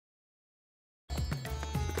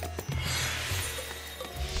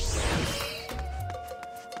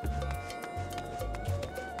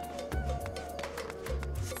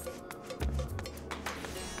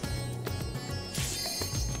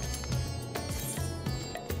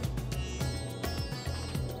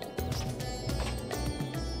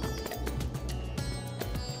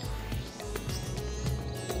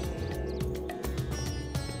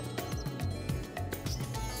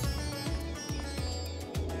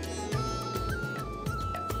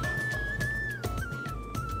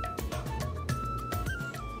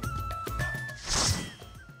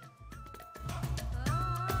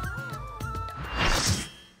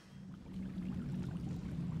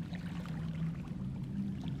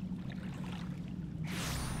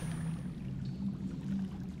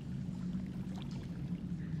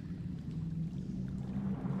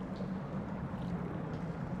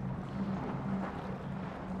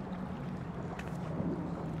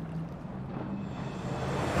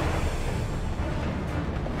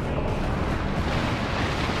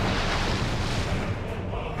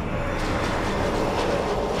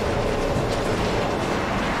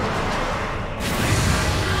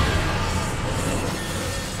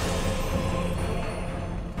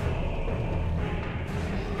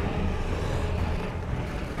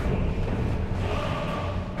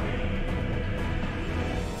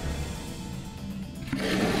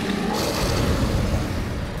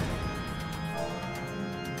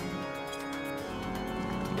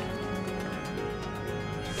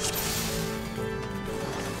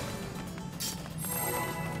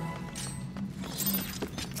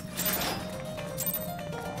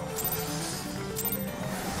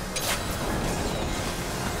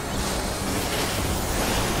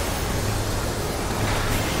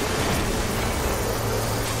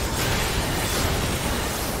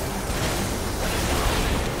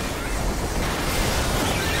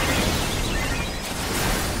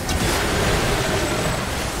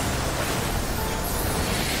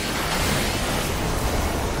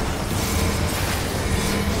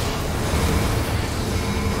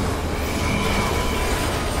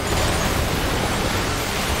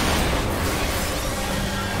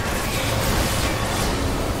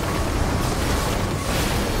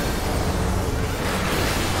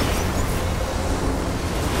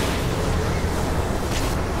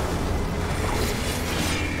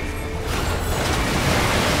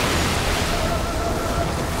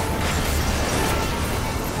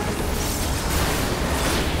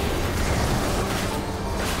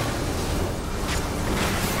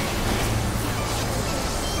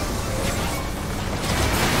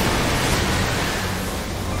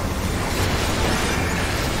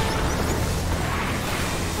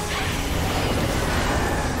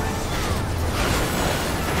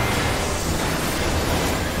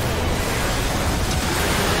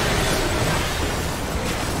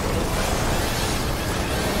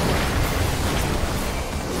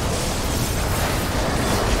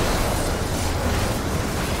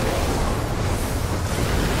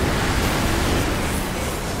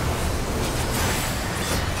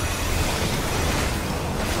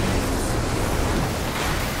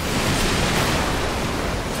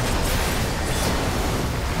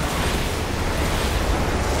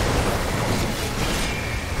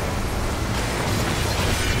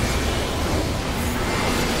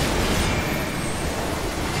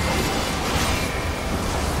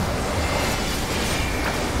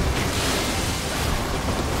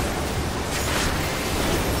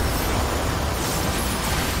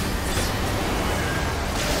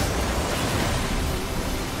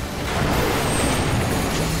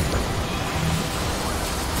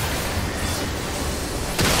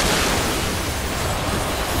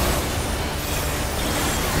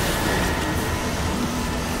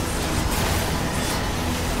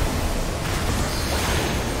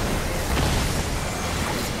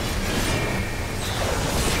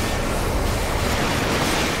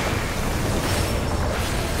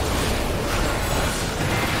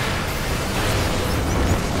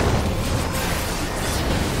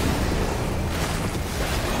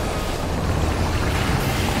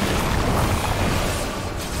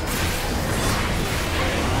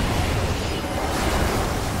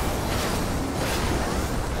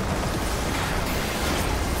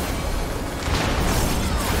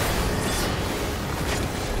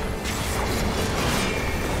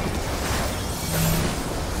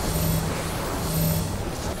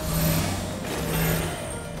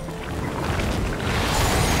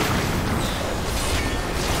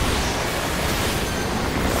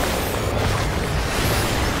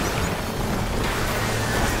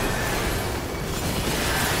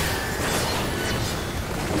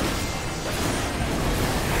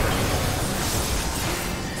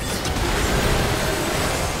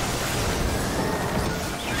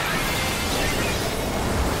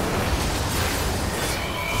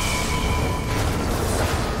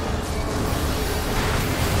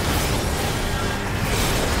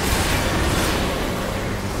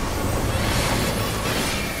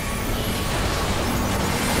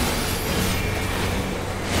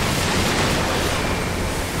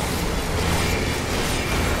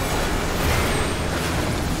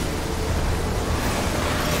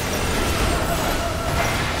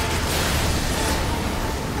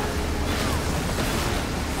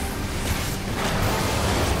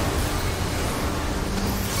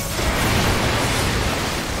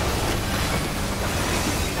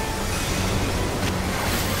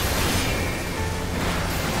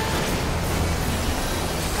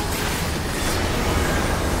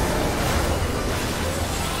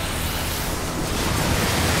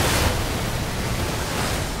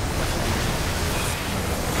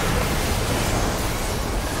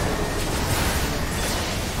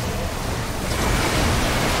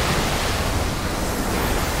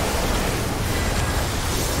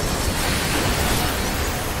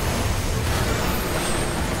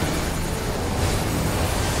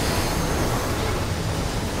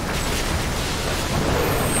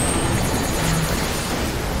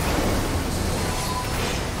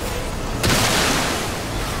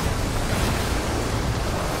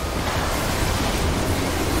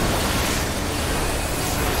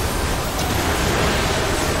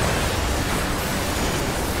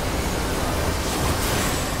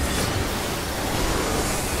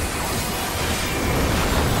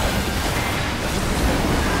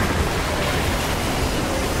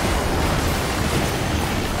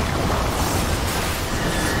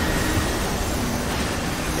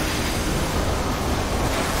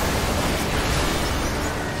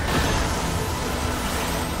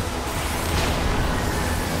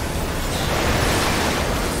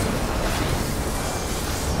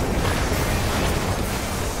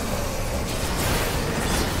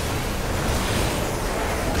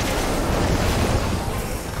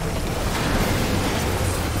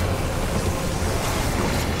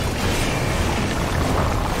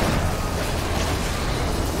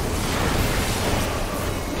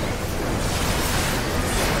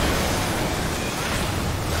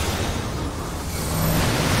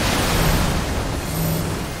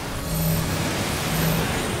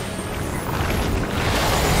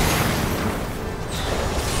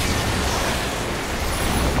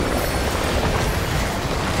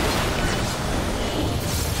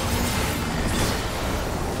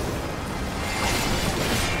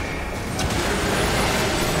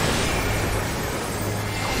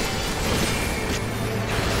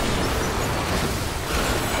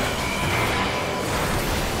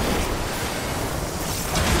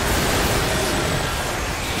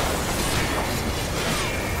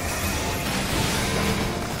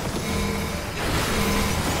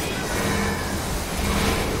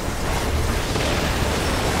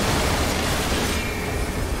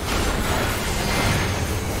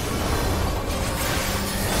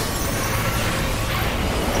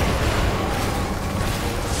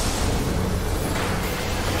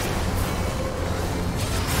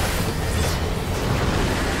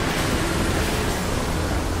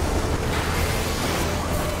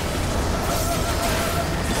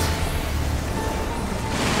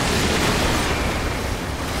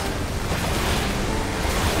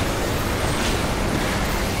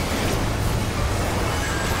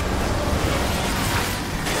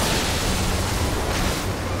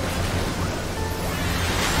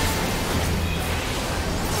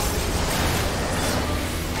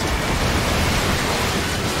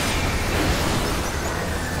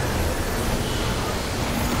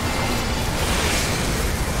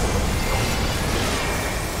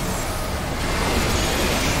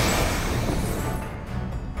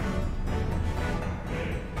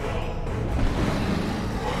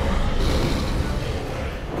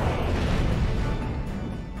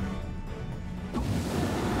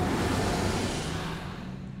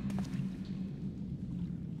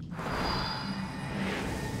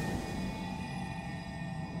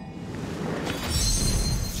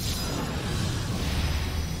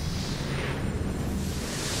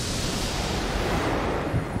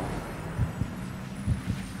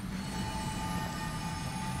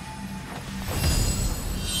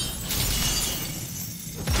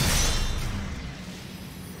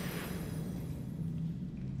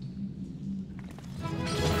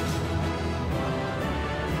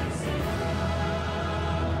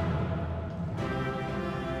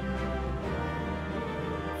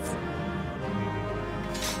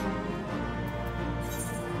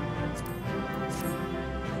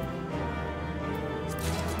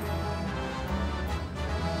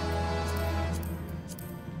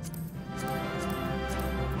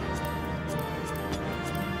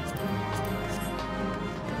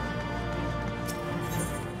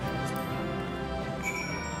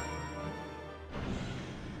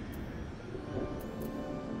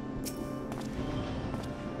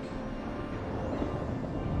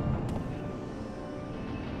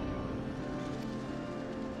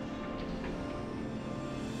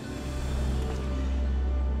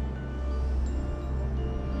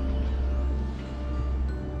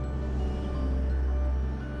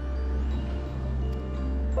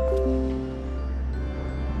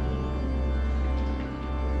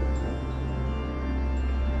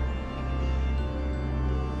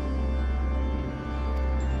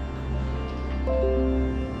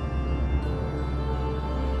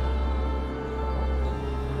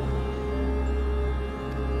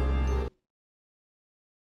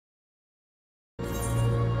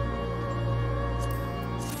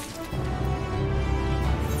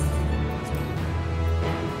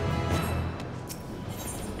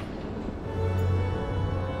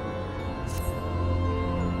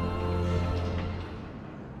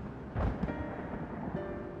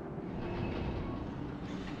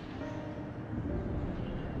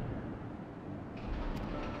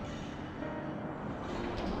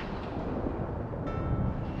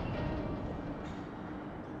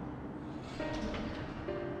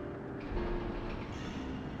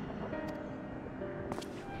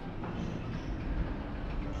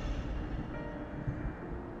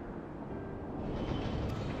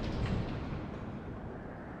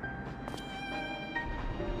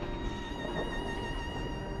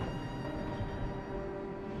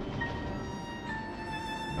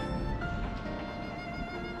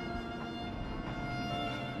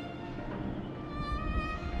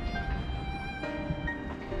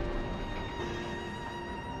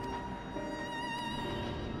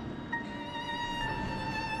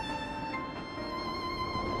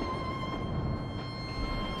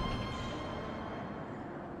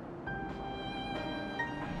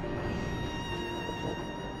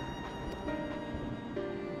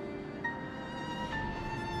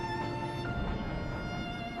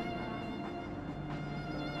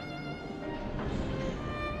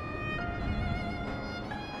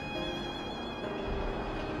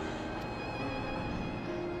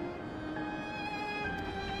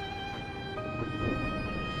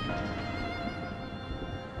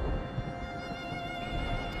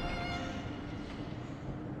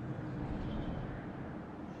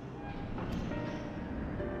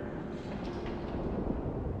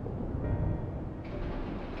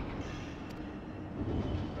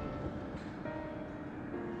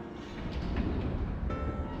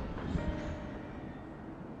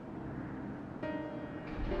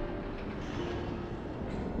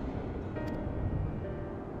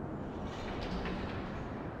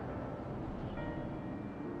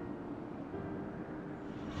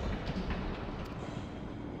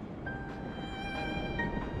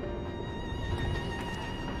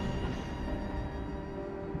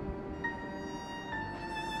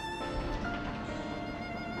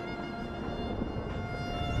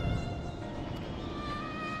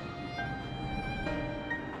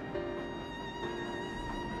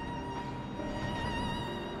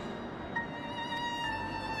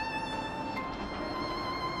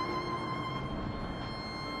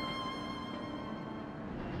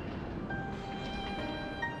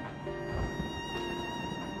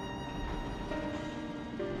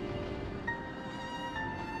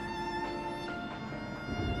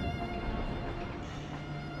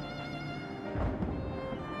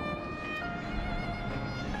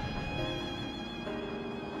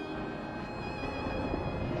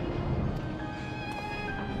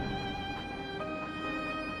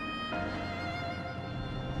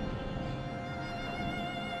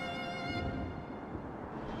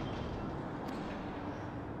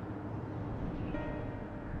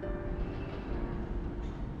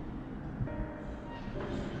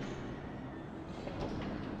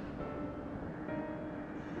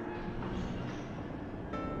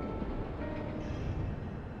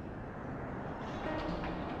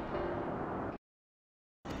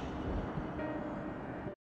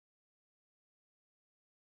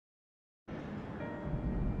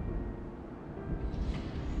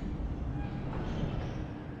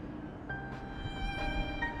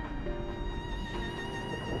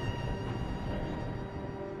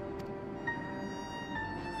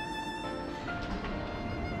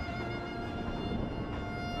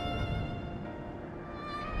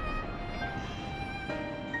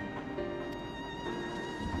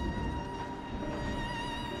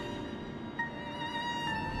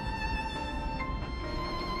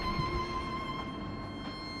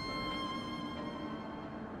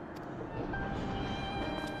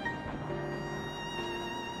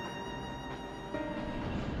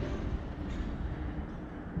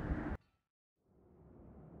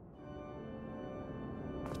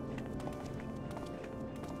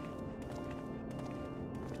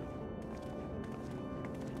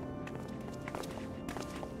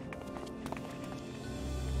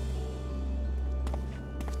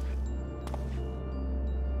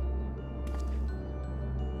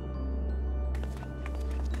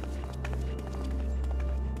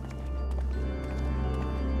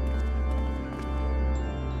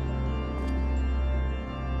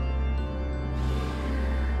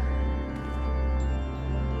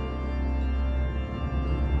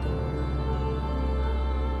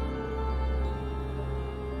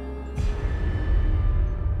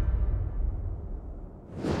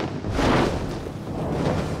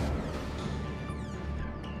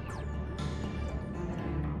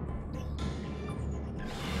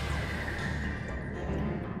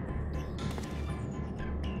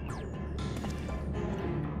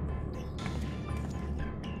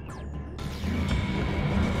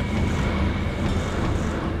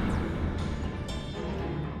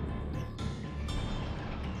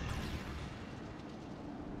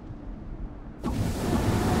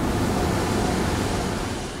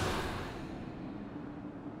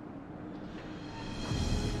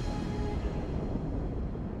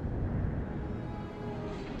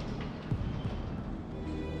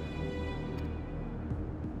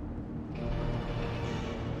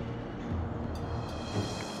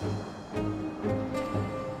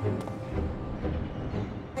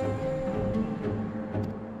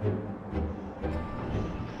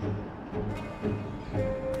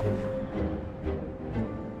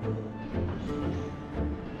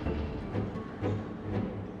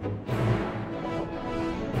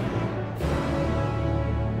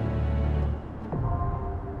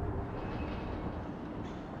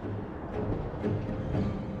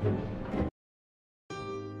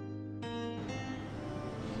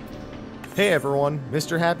 Hey everyone,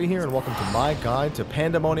 Mr. Happy here and welcome to my guide to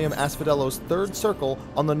Pandemonium Asphodelo's third circle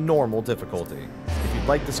on the normal difficulty. If you'd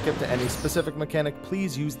like to skip to any specific mechanic,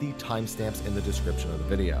 please use the timestamps in the description of the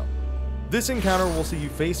video. This encounter will see you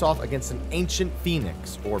face off against an ancient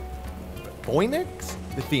phoenix, or phoenix?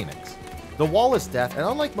 The phoenix. The wall is deaf, and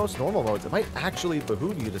unlike most normal modes, it might actually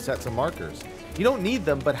behoove you to set some markers. You don't need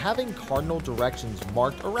them, but having cardinal directions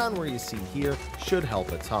marked around where you see here should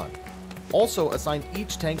help a ton. Also, assign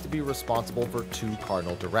each tank to be responsible for 2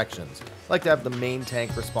 cardinal directions, like to have the main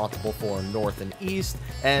tank responsible for north and east,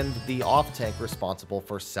 and the off tank responsible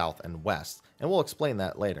for south and west, and we'll explain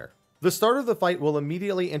that later. The start of the fight will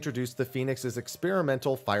immediately introduce the Phoenix's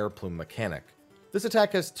experimental fire plume mechanic. This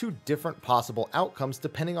attack has 2 different possible outcomes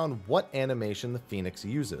depending on what animation the Phoenix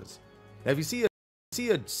uses. Now if you see a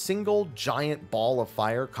single giant ball of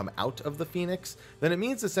fire come out of the Phoenix, then it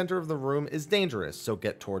means the center of the room is dangerous, so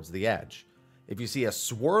get towards the edge. If you see a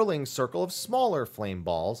swirling circle of smaller flame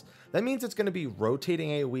balls, that means it's going to be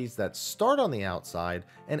rotating AoEs that start on the outside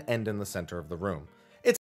and end in the center of the room.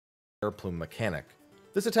 It's a fire plume mechanic.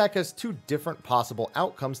 This attack has 2 different possible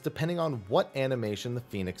outcomes depending on what animation the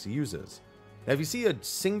Phoenix uses. Now if you see a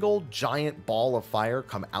single giant ball of fire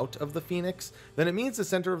come out of the Phoenix, then it means the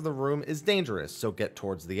center of the room is dangerous, so get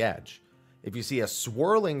towards the edge. If you see a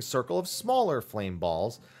swirling circle of smaller flame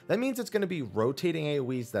balls, that means it's going to be rotating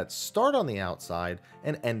AoEs that start on the outside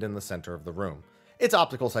and end in the center of the room. It's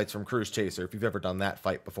optical sights from Cruise Chaser if you've ever done that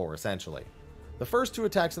fight before essentially. The first 2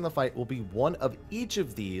 attacks in the fight will be one of each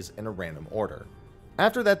of these in a random order.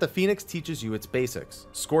 After that, the Phoenix teaches you its basics.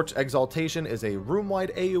 Scorch Exaltation is a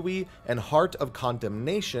room-wide AoE, and Heart of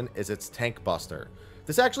Condemnation is its tank buster.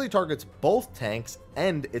 This actually targets both tanks,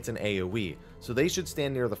 and it's an AoE, so they should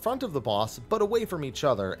stand near the front of the boss, but away from each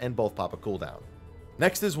other, and both pop a cooldown.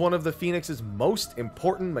 Next is one of the Phoenix's most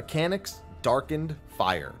important mechanics, Darkened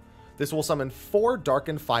Fire. This will summon 4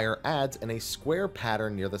 Darkened Fire adds in a square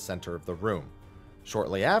pattern near the center of the room.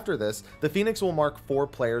 Shortly after this, the Phoenix will mark 4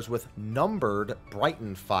 players with numbered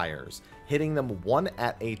Brightened Fires, hitting them one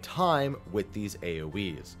at a time with these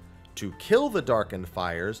AoEs. To kill the Darkened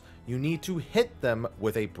Fires, you need to hit them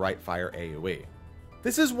with a Bright Fire AoE.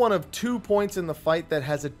 This is one of 2 points in the fight that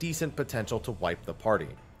has a decent potential to wipe the party.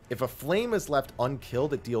 If a flame is left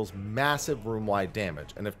unkilled, it deals massive room-wide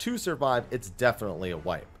damage, and if 2 survive, it's definitely a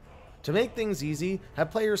wipe. To make things easy, have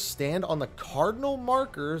players stand on the cardinal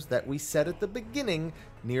markers that we set at the beginning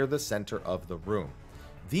near the center of the room.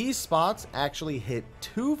 These spots actually hit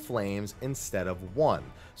 2 flames instead of 1,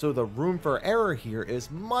 so the room for error here is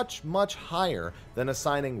much higher than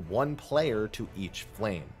assigning 1 player to each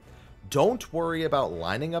flame. Don't worry about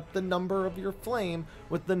lining up the number of your flame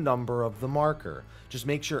with the number of the marker. Just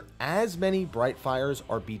make sure as many bright fires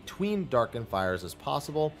are between darkened fires as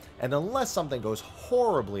possible, and unless something goes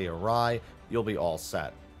horribly awry, you'll be all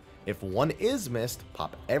set. If one is missed,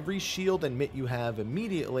 pop every shield and mitt you have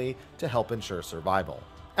immediately to help ensure survival.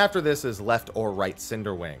 After this is left or right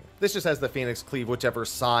Cinderwing. This just has the Phoenix cleave whichever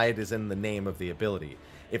side is in the name of the ability.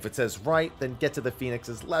 If it says right, then get to the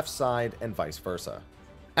Phoenix's left side and vice versa.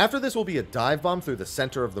 After this will be a dive bomb through the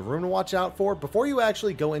center of the room to watch out for before you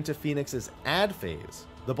actually go into Phoenix's add phase.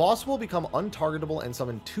 The boss will become untargetable and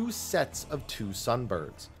summon 2 sets of 2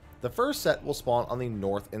 sunbirds. The first set will spawn on the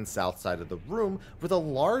north and south side of the room with a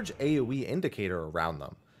large AoE indicator around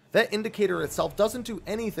them. That indicator itself doesn't do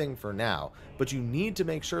anything for now, but you need to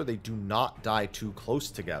make sure they do not die too close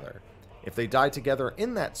together. If they die together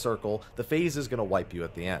in that circle, the phase is going to wipe you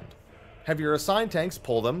at the end. Have your assigned tanks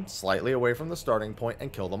pull them slightly away from the starting point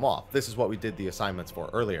and kill them off. This is what we did the assignments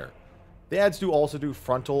for earlier. The adds do also do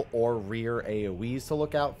frontal or rear AoEs to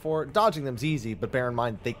look out for. Dodging them's easy, but bear in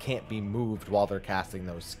mind they can't be moved while they're casting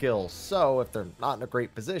those skills, so if they're not in a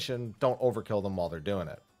great position, don't overkill them while they're doing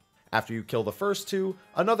it. After you kill the first 2,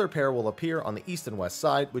 another pair will appear on the east and west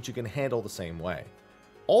side, which you can handle the same way.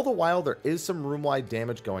 All the while, there is some room-wide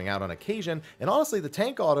damage going out on occasion, and honestly, the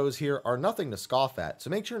tank autos here are nothing to scoff at, so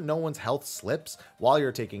make sure no one's health slips while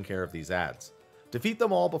you're taking care of these adds. Defeat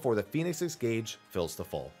them all before the Phoenix's gauge fills to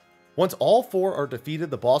full. Once all 4 are defeated,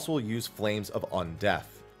 the boss will use Flames of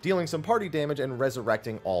Undeath, dealing some party damage and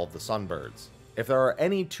resurrecting all of the sunbirds. If there are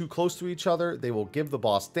any too close to each other, they will give the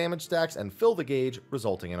boss damage stacks and fill the gauge,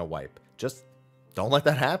 resulting in a wipe. Just don't let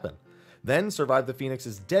that happen. Then survive the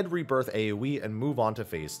Phoenix's Dead Rebirth AoE and move on to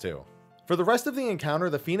phase 2. For the rest of the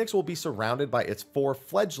encounter, the Phoenix will be surrounded by its 4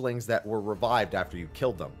 fledglings that were revived after you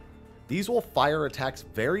killed them. These will fire attacks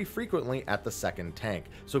very frequently at the second tank,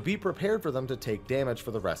 so be prepared for them to take damage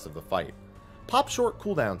for the rest of the fight. Pop short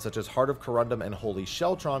cooldowns such as Heart of Corundum and Holy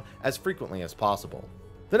Sheltron as frequently as possible.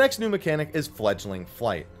 The next new mechanic is Fledgling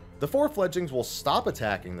Flight. The 4 fledglings will stop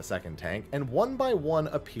attacking the second tank and one by one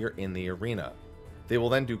appear in the arena. They will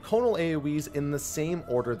then do conal AoEs in the same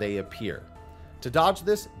order they appear. To dodge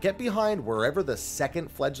this, get behind wherever the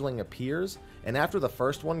second fledgling appears, and after the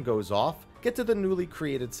first one goes off, get to the newly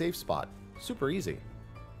created safe spot. Super easy.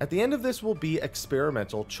 At the end of this will be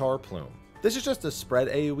Experimental Char Plume. This is just a spread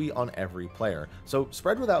AoE on every player, so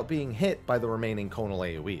spread without being hit by the remaining conal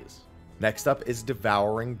AoEs. Next up is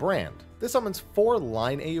Devouring Brand. This summons 4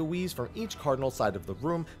 line AoEs from each cardinal side of the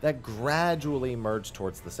room that gradually merge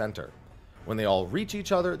towards the center. When they all reach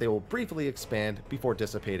each other, they will briefly expand before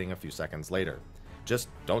dissipating a few seconds later. Just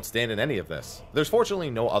don't stand in any of this. There's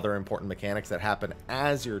fortunately no other important mechanics that happen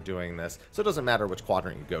as you're doing this, so it doesn't matter which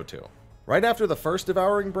quadrant you go to. Right after the first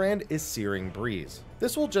Devouring Brand is Searing Breeze.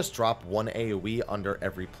 This will just drop 1 AoE under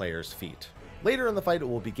every player's feet. Later in the fight it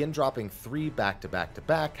will begin dropping 3 back to back to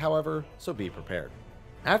back, however, so be prepared.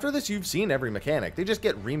 After this you've seen every mechanic, they just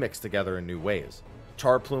get remixed together in new ways.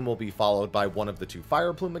 Char Plume will be followed by one of the 2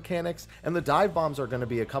 Fire Plume mechanics, and the Dive Bombs are going to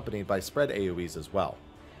be accompanied by spread AoEs as well.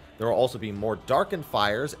 There will also be more Darkened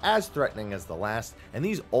Fires, as threatening as the last, and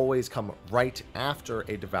these always come right after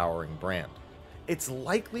a Devouring Brand. It's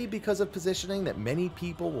likely because of positioning that many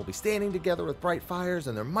people will be standing together with bright fires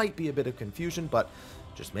and there might be a bit of confusion, but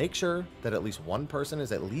just make sure that at least one person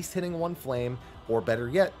is at least hitting 1 flame, or better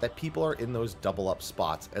yet, that people are in those double up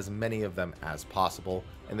spots, as many of them as possible,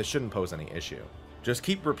 and this shouldn't pose any issue. Just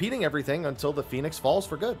keep repeating everything until the Phoenix falls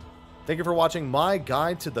for good. Thank you for watching my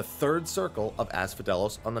guide to the 3rd circle of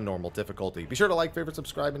Asphodelos on the normal difficulty. Be sure to like, favorite,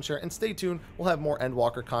 subscribe, and share, and stay tuned. We'll have more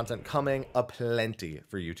Endwalker content coming aplenty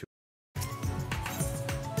for you to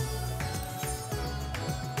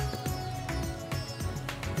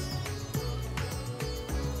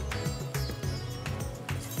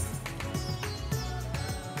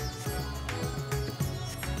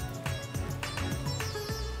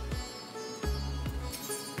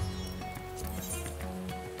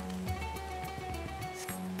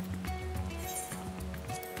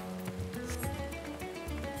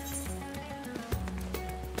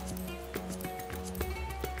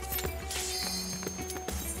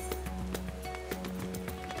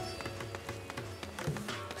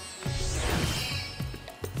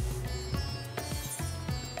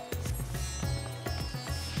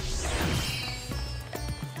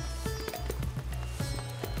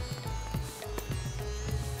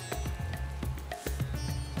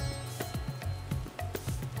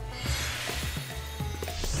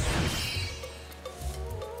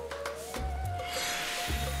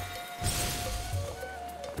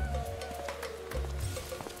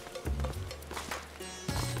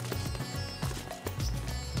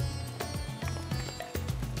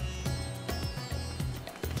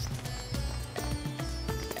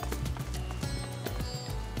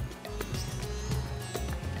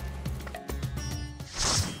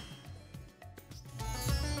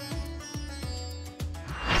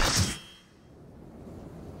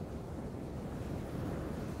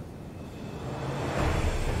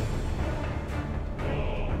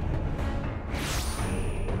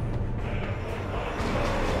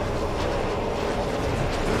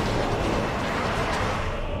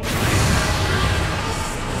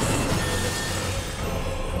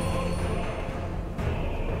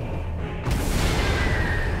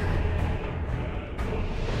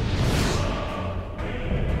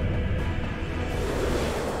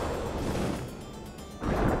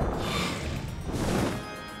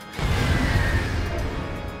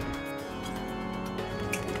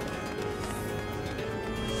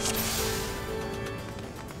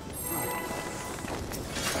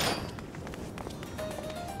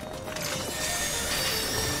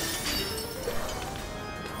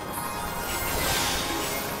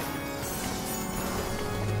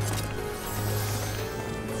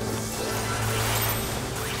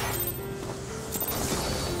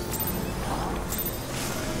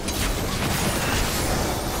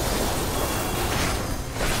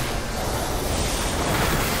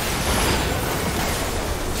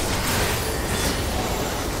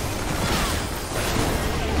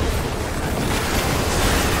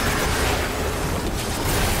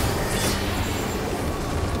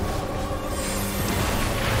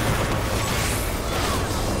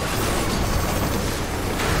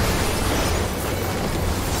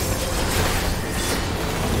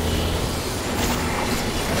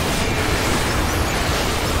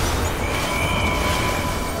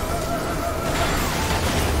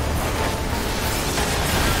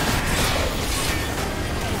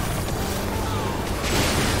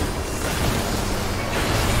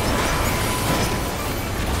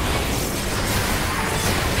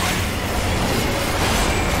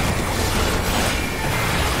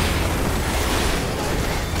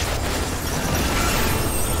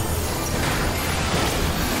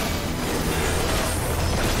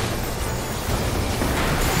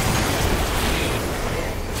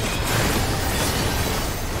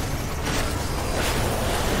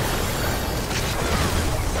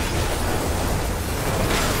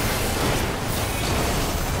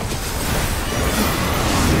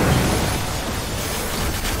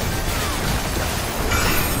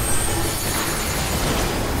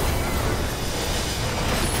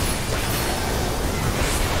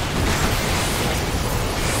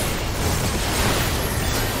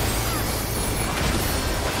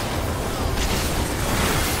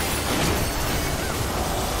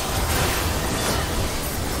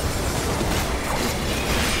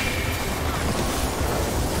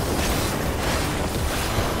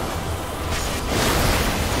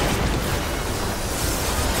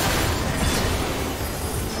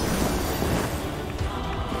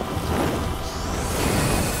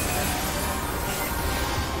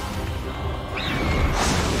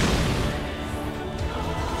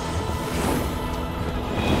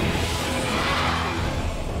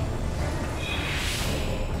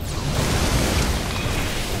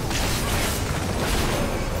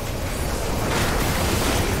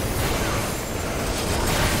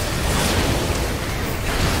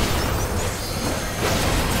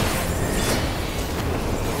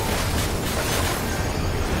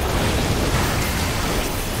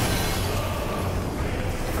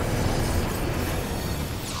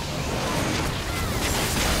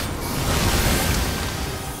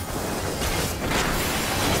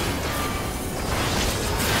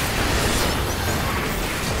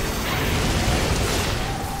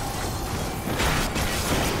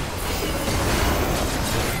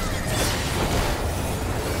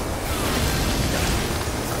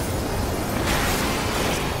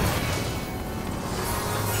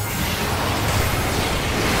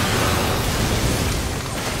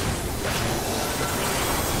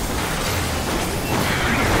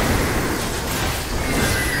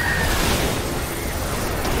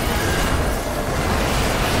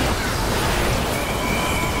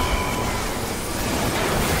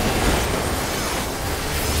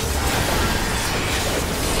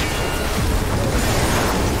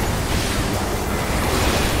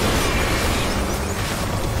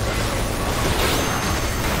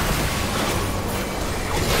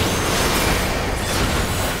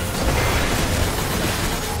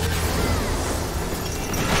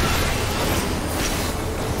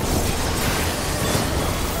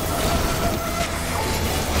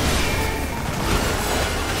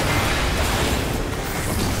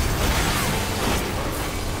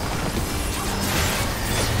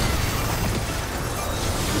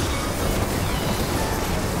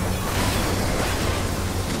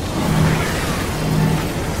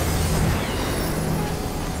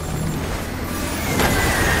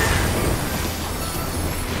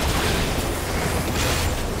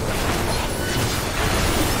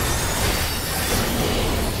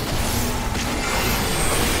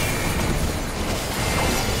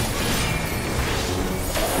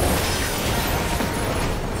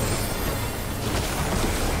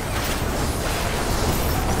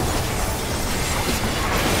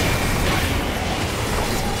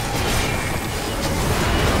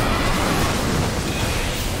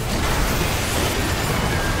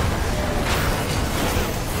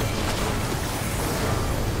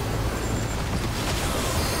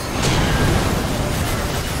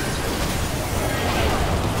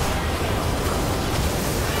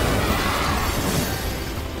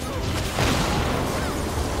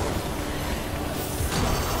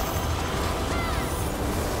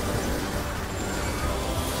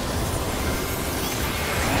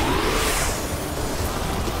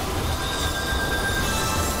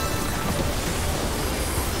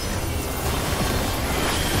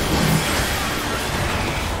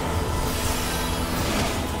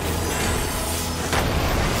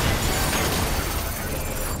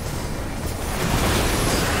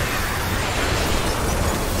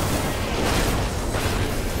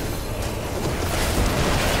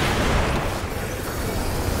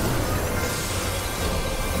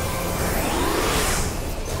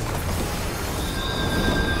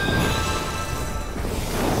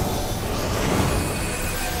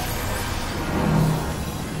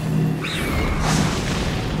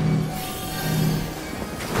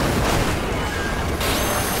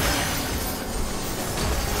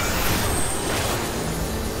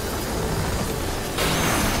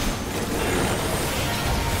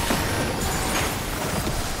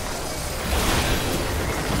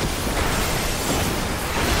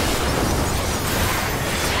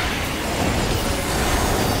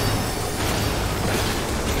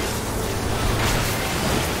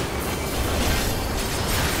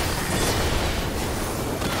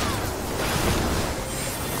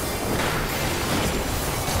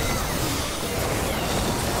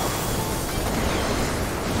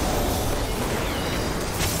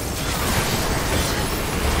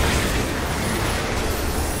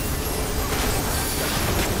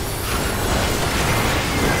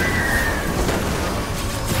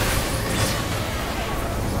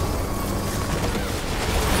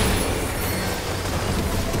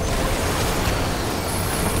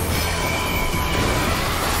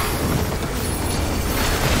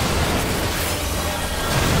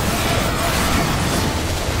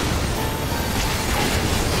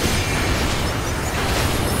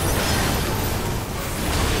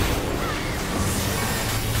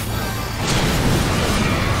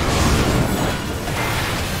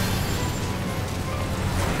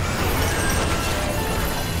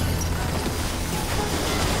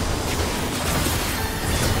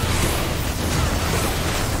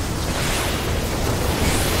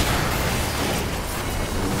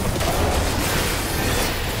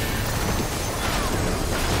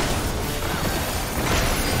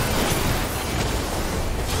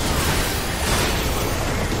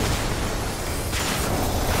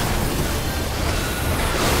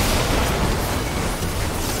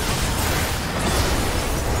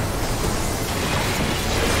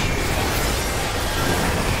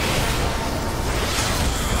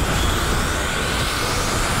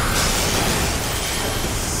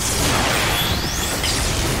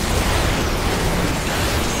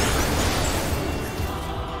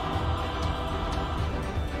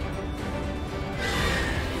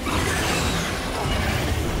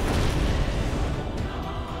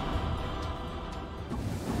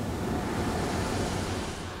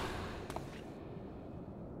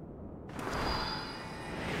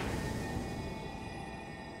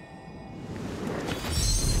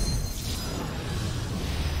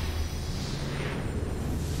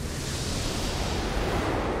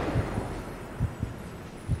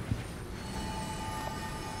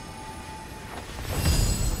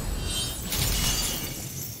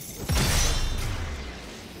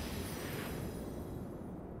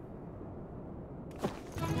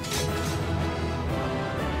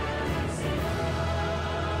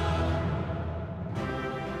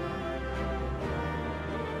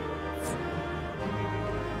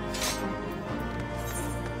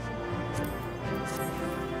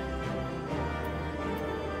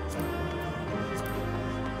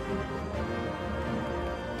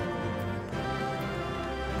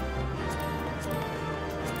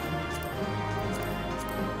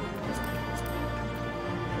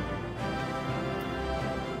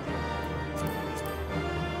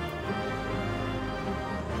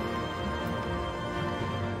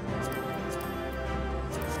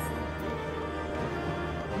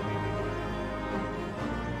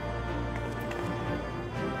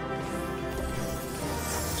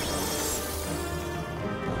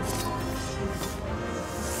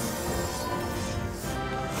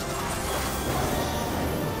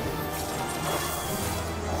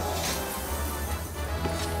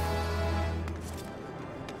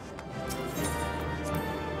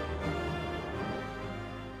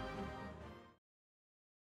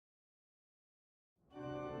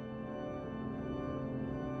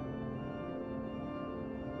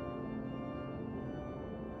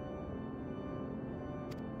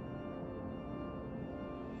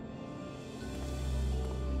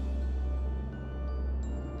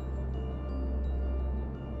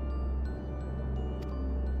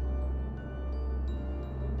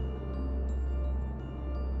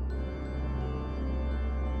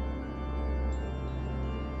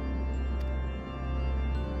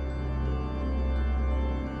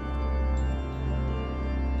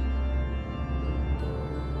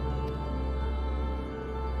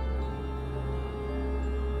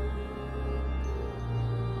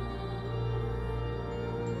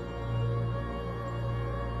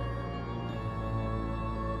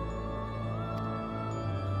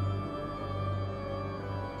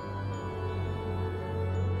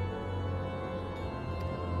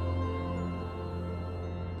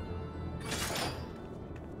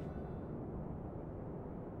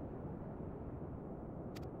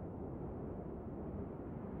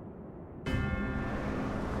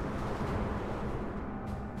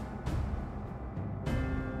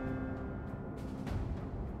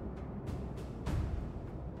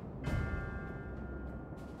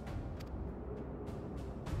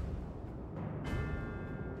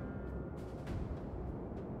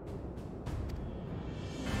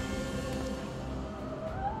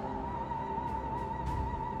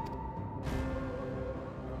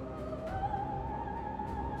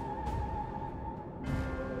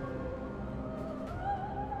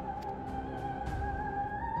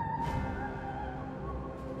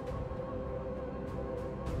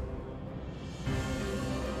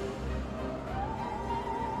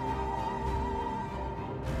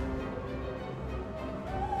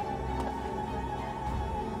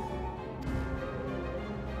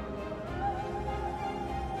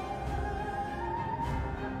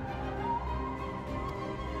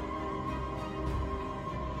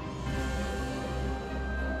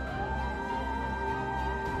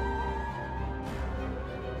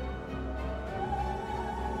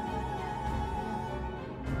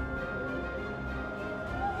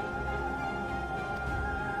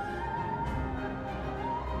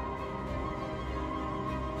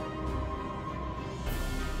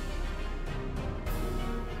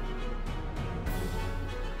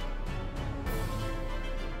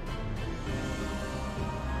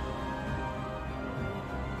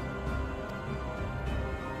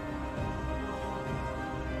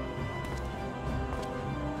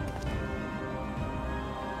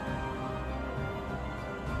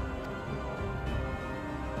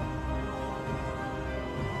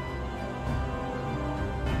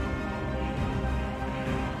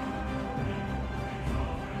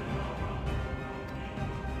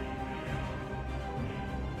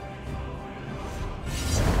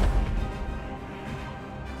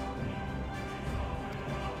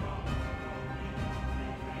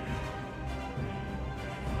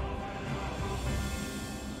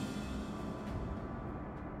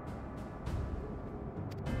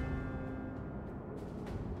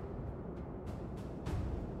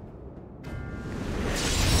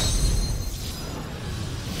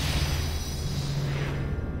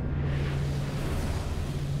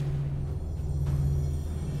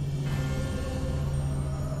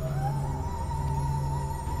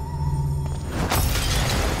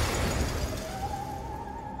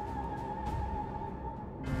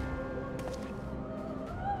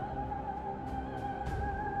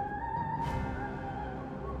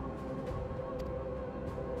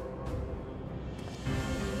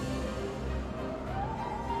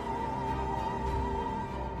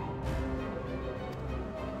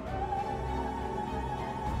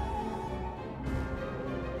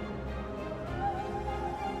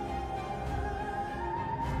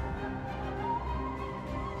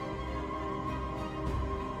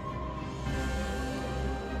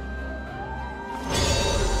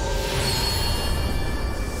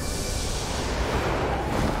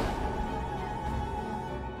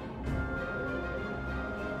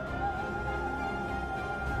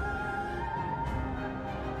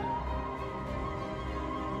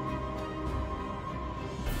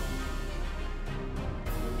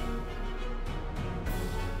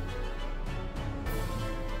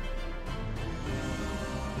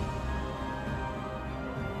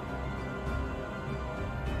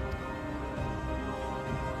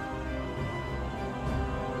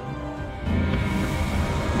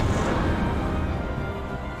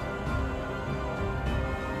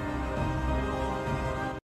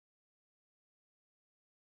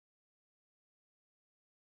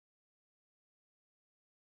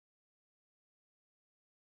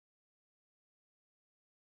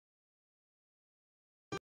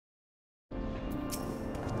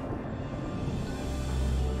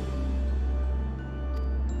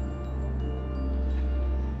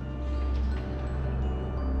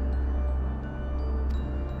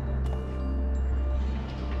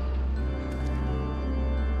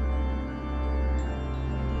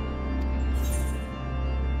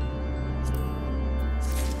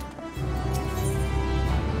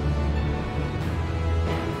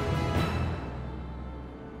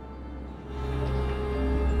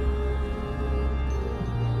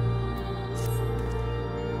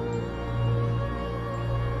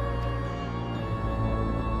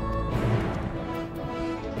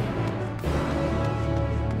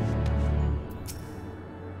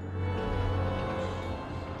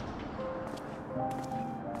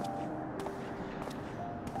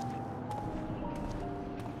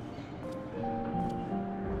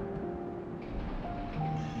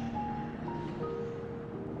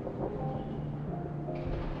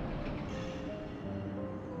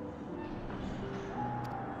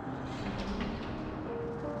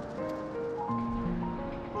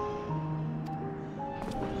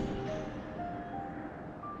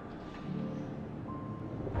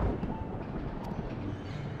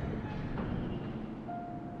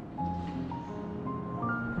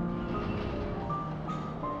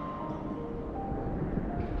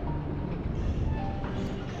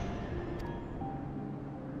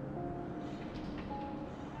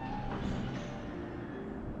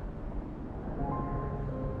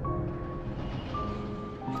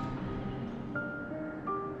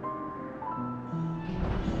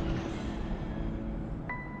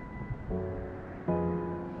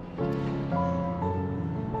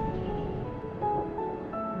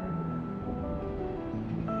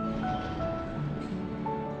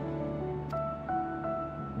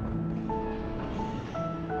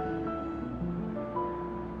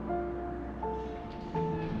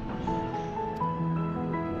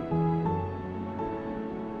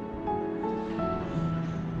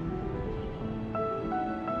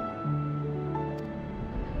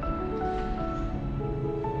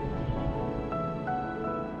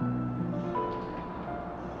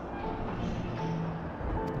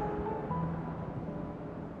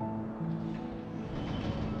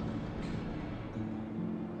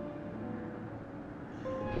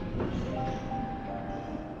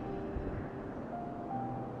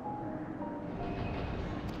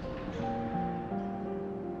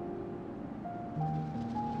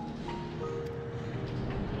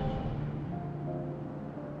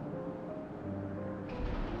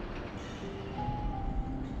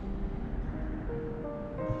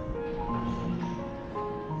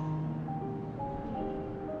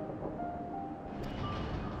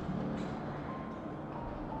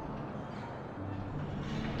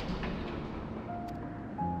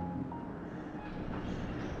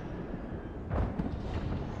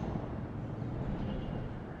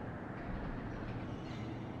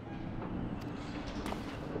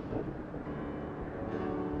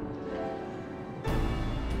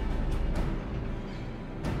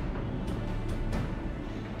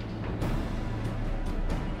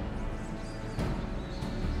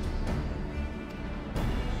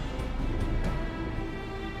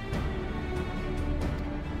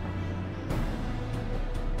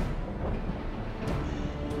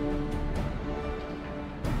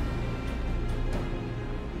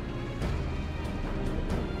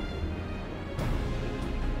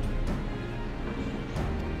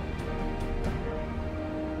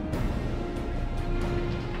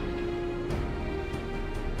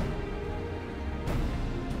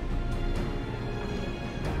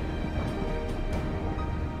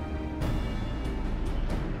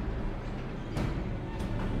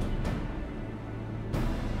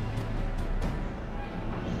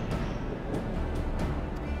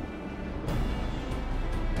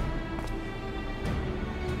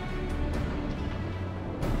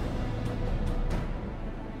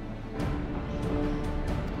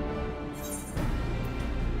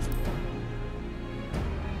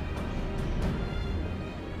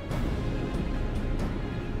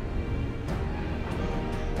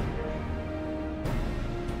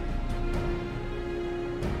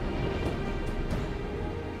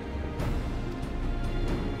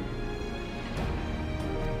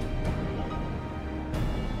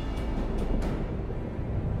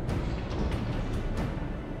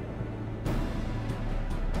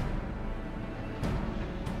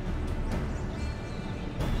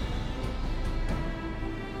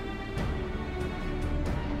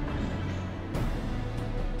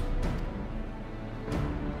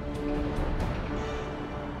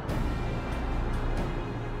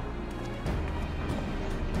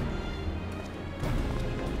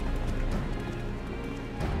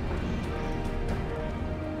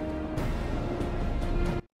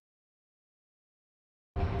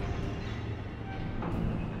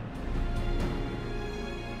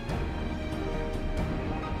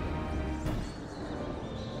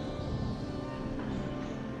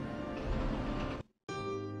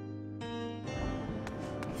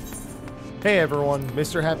Hey everyone,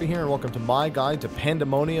 Mr. Happy here and welcome to my guide to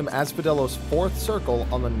Pandemonium as Fidelo's 4th circle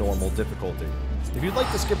on the normal difficulty. If you'd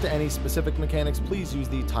like to skip to any specific mechanics, please use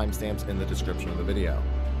the timestamps in the description of the video.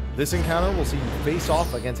 This encounter will see you face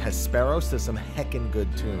off against Hesperos to some heckin' good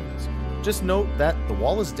tunes. Just note that the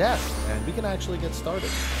wall is dead, and we can actually get started.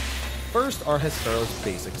 First are Hesperos'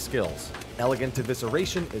 basic skills. Elegant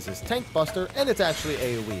Evisceration is his tank buster, and it's actually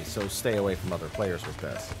AoE, so stay away from other players with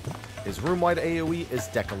this. His room-wide AoE is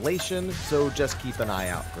Decolation, so just keep an eye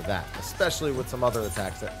out for that, especially with some other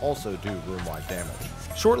attacks that also do room-wide damage.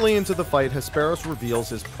 Shortly into the fight, Hesperos reveals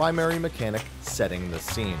his primary mechanic, Setting the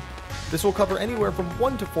Scene. This will cover anywhere from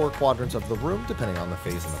 1 to 4 quadrants of the room, depending on the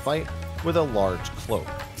phase in the fight, with a large cloak.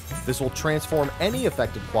 This will transform any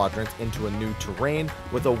affected quadrant into a new terrain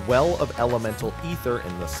with a well of elemental ether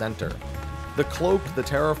in the center. The cloak, the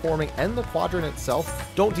terraforming, and the quadrant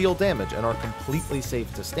itself don't deal damage and are completely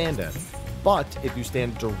safe to stand in. But if you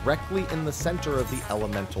stand directly in the center of the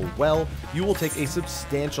elemental well, you will take a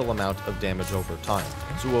substantial amount of damage over time,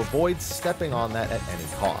 so avoid stepping on that at any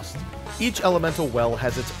cost. Each elemental well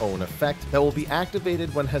has its own effect that will be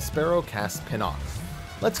activated when Hespero casts Pinox.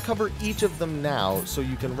 Let's cover each of them now so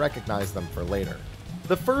you can recognize them for later.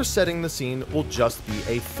 The first Setting the Scene will just be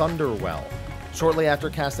a Thunder Well. Shortly after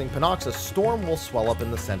casting Pinox, a storm will swell up in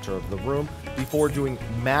the center of the room before doing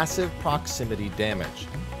massive proximity damage.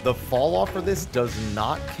 The fall off for this does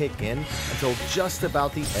not kick in until just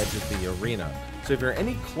about the edge of the arena, so if you're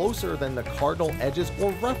any closer than the cardinal edges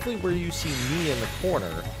or roughly where you see me in the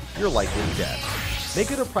corner, you're likely dead. Make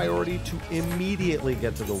it a priority to immediately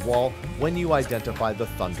get to the wall when you identify the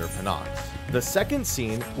Thunder Pinox. The second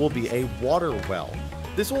scene will be a Water Well.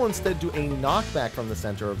 This will instead do a knockback from the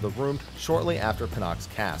center of the room shortly after Pinox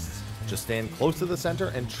casts. Just stand close to the center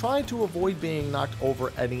and try to avoid being knocked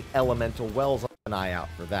over any elemental wells. An eye out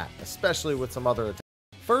for that, especially with some other attacks.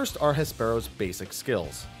 First are Hespero's basic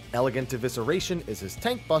skills. Elegant Evisceration is his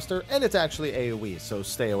tank buster, and it's actually AoE, so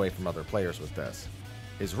stay away from other players with this.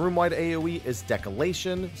 His room-wide AoE is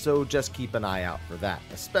Decolation, so just keep an eye out for that,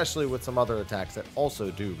 especially with some other attacks that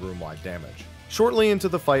also do room-wide damage. Shortly into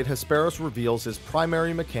the fight, Hesperos reveals his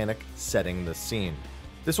primary mechanic, Setting the Scene.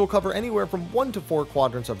 This will cover anywhere from 1 to 4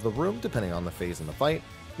 quadrants of the room, depending on the phase in the fight,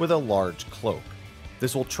 with a large cloak.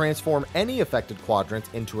 This will transform any affected quadrant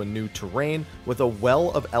into a new terrain with a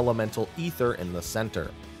well of elemental ether in the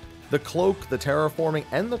center. The cloak, the terraforming,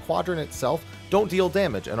 and the quadrant itself don't deal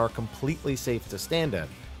damage and are completely safe to stand in.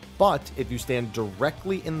 But if you stand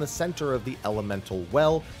directly in the center of the elemental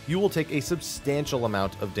well, you will take a substantial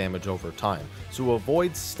amount of damage over time, so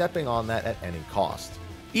avoid stepping on that at any cost.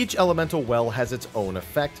 Each elemental well has its own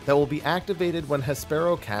effect that will be activated when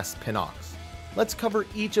Hespero casts Pinox. Let's cover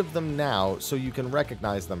each of them now so you can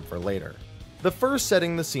recognize them for later. The first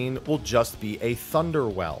Setting the Scene will just be a Thunder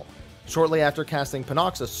Well. Shortly after casting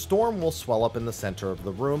Pinox, a storm will swell up in the center of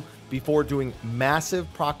the room before doing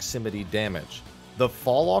massive proximity damage. The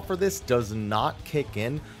fall off for this does not kick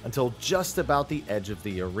in until just about the edge of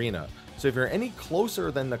the arena, so if you're any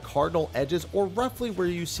closer than the cardinal edges or roughly where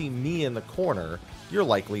you see me in the corner, you're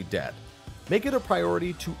likely dead. Make it a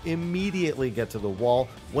priority to immediately get to the wall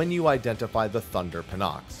when you identify the Thunder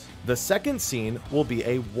Pinox. The second scene will be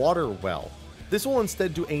a Water Well. This will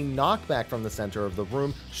instead do a knockback from the center of the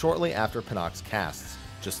room shortly after Pinox casts.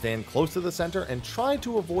 Just stand close to the center and try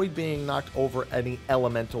to avoid being knocked over any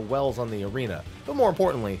elemental wells on the arena, but more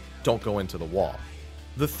importantly, don't go into the wall.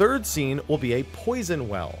 The third scene will be a Poison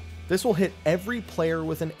Well. This will hit every player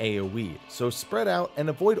with an AoE, so spread out and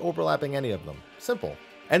avoid overlapping any of them. Simple.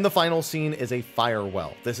 And the final scene is a Fire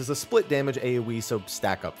Well. This is a split damage AoE, so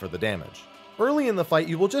stack up for the damage. Early in the fight,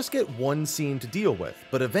 you will just get one scene to deal with,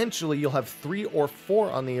 but eventually you'll have 3 or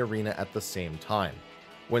 4 on the arena at the same time.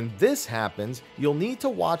 When this happens, you'll need to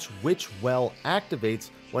watch which well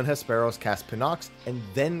activates when Hesperos casts Pinox and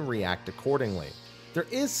then react accordingly. There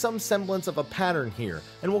is some semblance of a pattern here,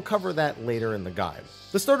 and we'll cover that later in the guide.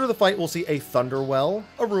 The start of the fight will see a Thunder Well,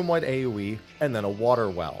 a room-wide AoE, and then a Water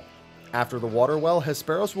Well. After the Water Well,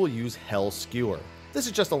 Hesperos will use Hell Skewer. This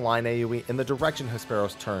is just a line AoE in the direction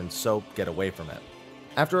Hesperos turns, so get away from it.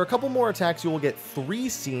 After a couple more attacks, you will get 3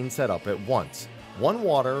 scenes set up at once. 1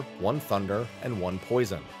 water, 1 thunder, and 1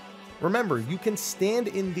 poison. Remember, you can stand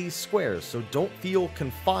in these squares, so don't feel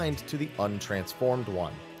confined to the untransformed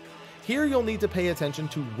one. Here you'll need to pay attention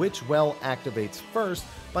to which well activates first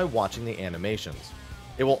by watching the animations.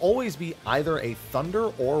 It will always be either a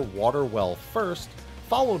thunder or water well first,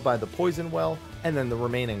 followed by the poison well, and then the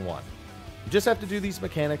remaining one. You just have to do these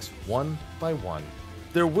mechanics one by one.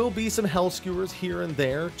 There will be some hell skewers here and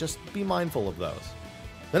there, just be mindful of those.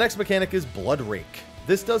 The next mechanic is Blood Rake.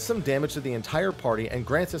 This does some damage to the entire party and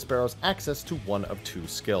grants the sparrows access to one of 2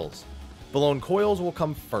 skills. Blown coils will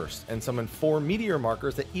come first and summon 4 meteor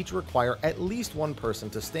markers that each require at least 1 person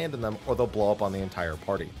to stand in them or they'll blow up on the entire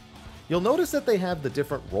party. You'll notice that they have the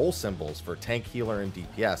different role symbols for tank, healer, and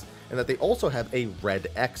DPS, and that they also have a red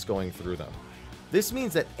X going through them. This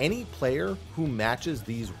means that any player who matches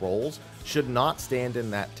these roles should not stand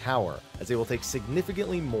in that tower, as they will take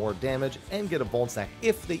significantly more damage and get a vuln stack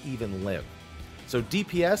if they even live. So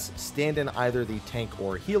DPS stand in either the tank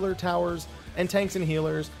or healer towers, and tanks and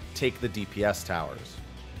healers take the DPS towers.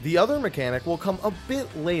 The other mechanic will come a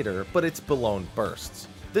bit later, but it's Blown Bursts.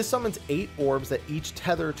 This summons 8 orbs that each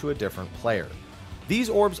tether to a different player. These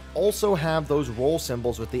orbs also have those role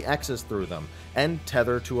symbols with the X's through them, and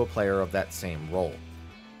tether to a player of that same role.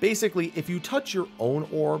 Basically, if you touch your own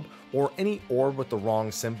orb, or any orb with the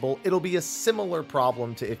wrong symbol, it'll be a similar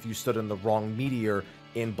problem to if you stood in the wrong meteor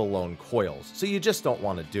in Blown Coils, so you just don't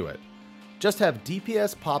want to do it. Just have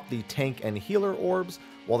DPS pop the tank and healer orbs,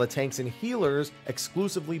 while the tanks and healers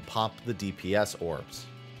exclusively pop the DPS orbs.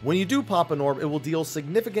 When you do pop an orb, it will deal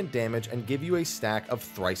significant damage and give you a stack of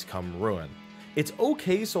Thrice Come Ruin. It's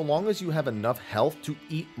okay so long as you have enough health to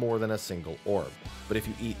eat more than a single orb, but if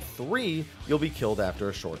you eat 3, you'll be killed after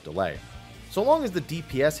a short delay. So long as the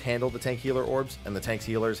DPS handle the tank healer orbs and the tanks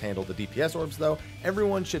healers handle the DPS orbs though,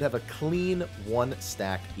 everyone should have a clean 1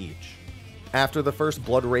 stack each. After the first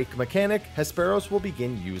Blood Rake mechanic, Hesperos will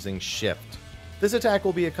begin using Shift. This attack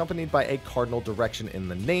will be accompanied by a cardinal direction in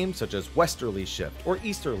the name, such as Westerly Shift or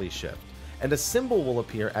Easterly Shift, and a symbol will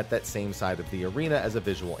appear at that same side of the arena as a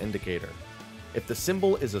visual indicator. If the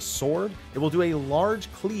symbol is a sword, it will do a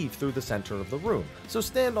large cleave through the center of the room, so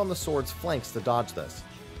stand on the sword's flanks to dodge this.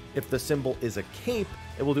 If the symbol is a cape,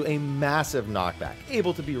 it will do a massive knockback,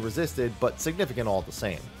 able to be resisted, but significant all the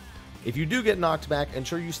same. If you do get knocked back,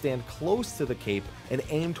 ensure you stand close to the cape and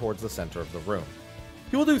aim towards the center of the room.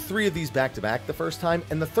 You will do 3 of these back to back the first time,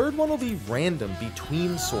 and the third one will be random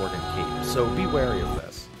between sword and cape, so be wary of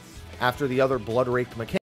this. After the other Blood Rake mechanic,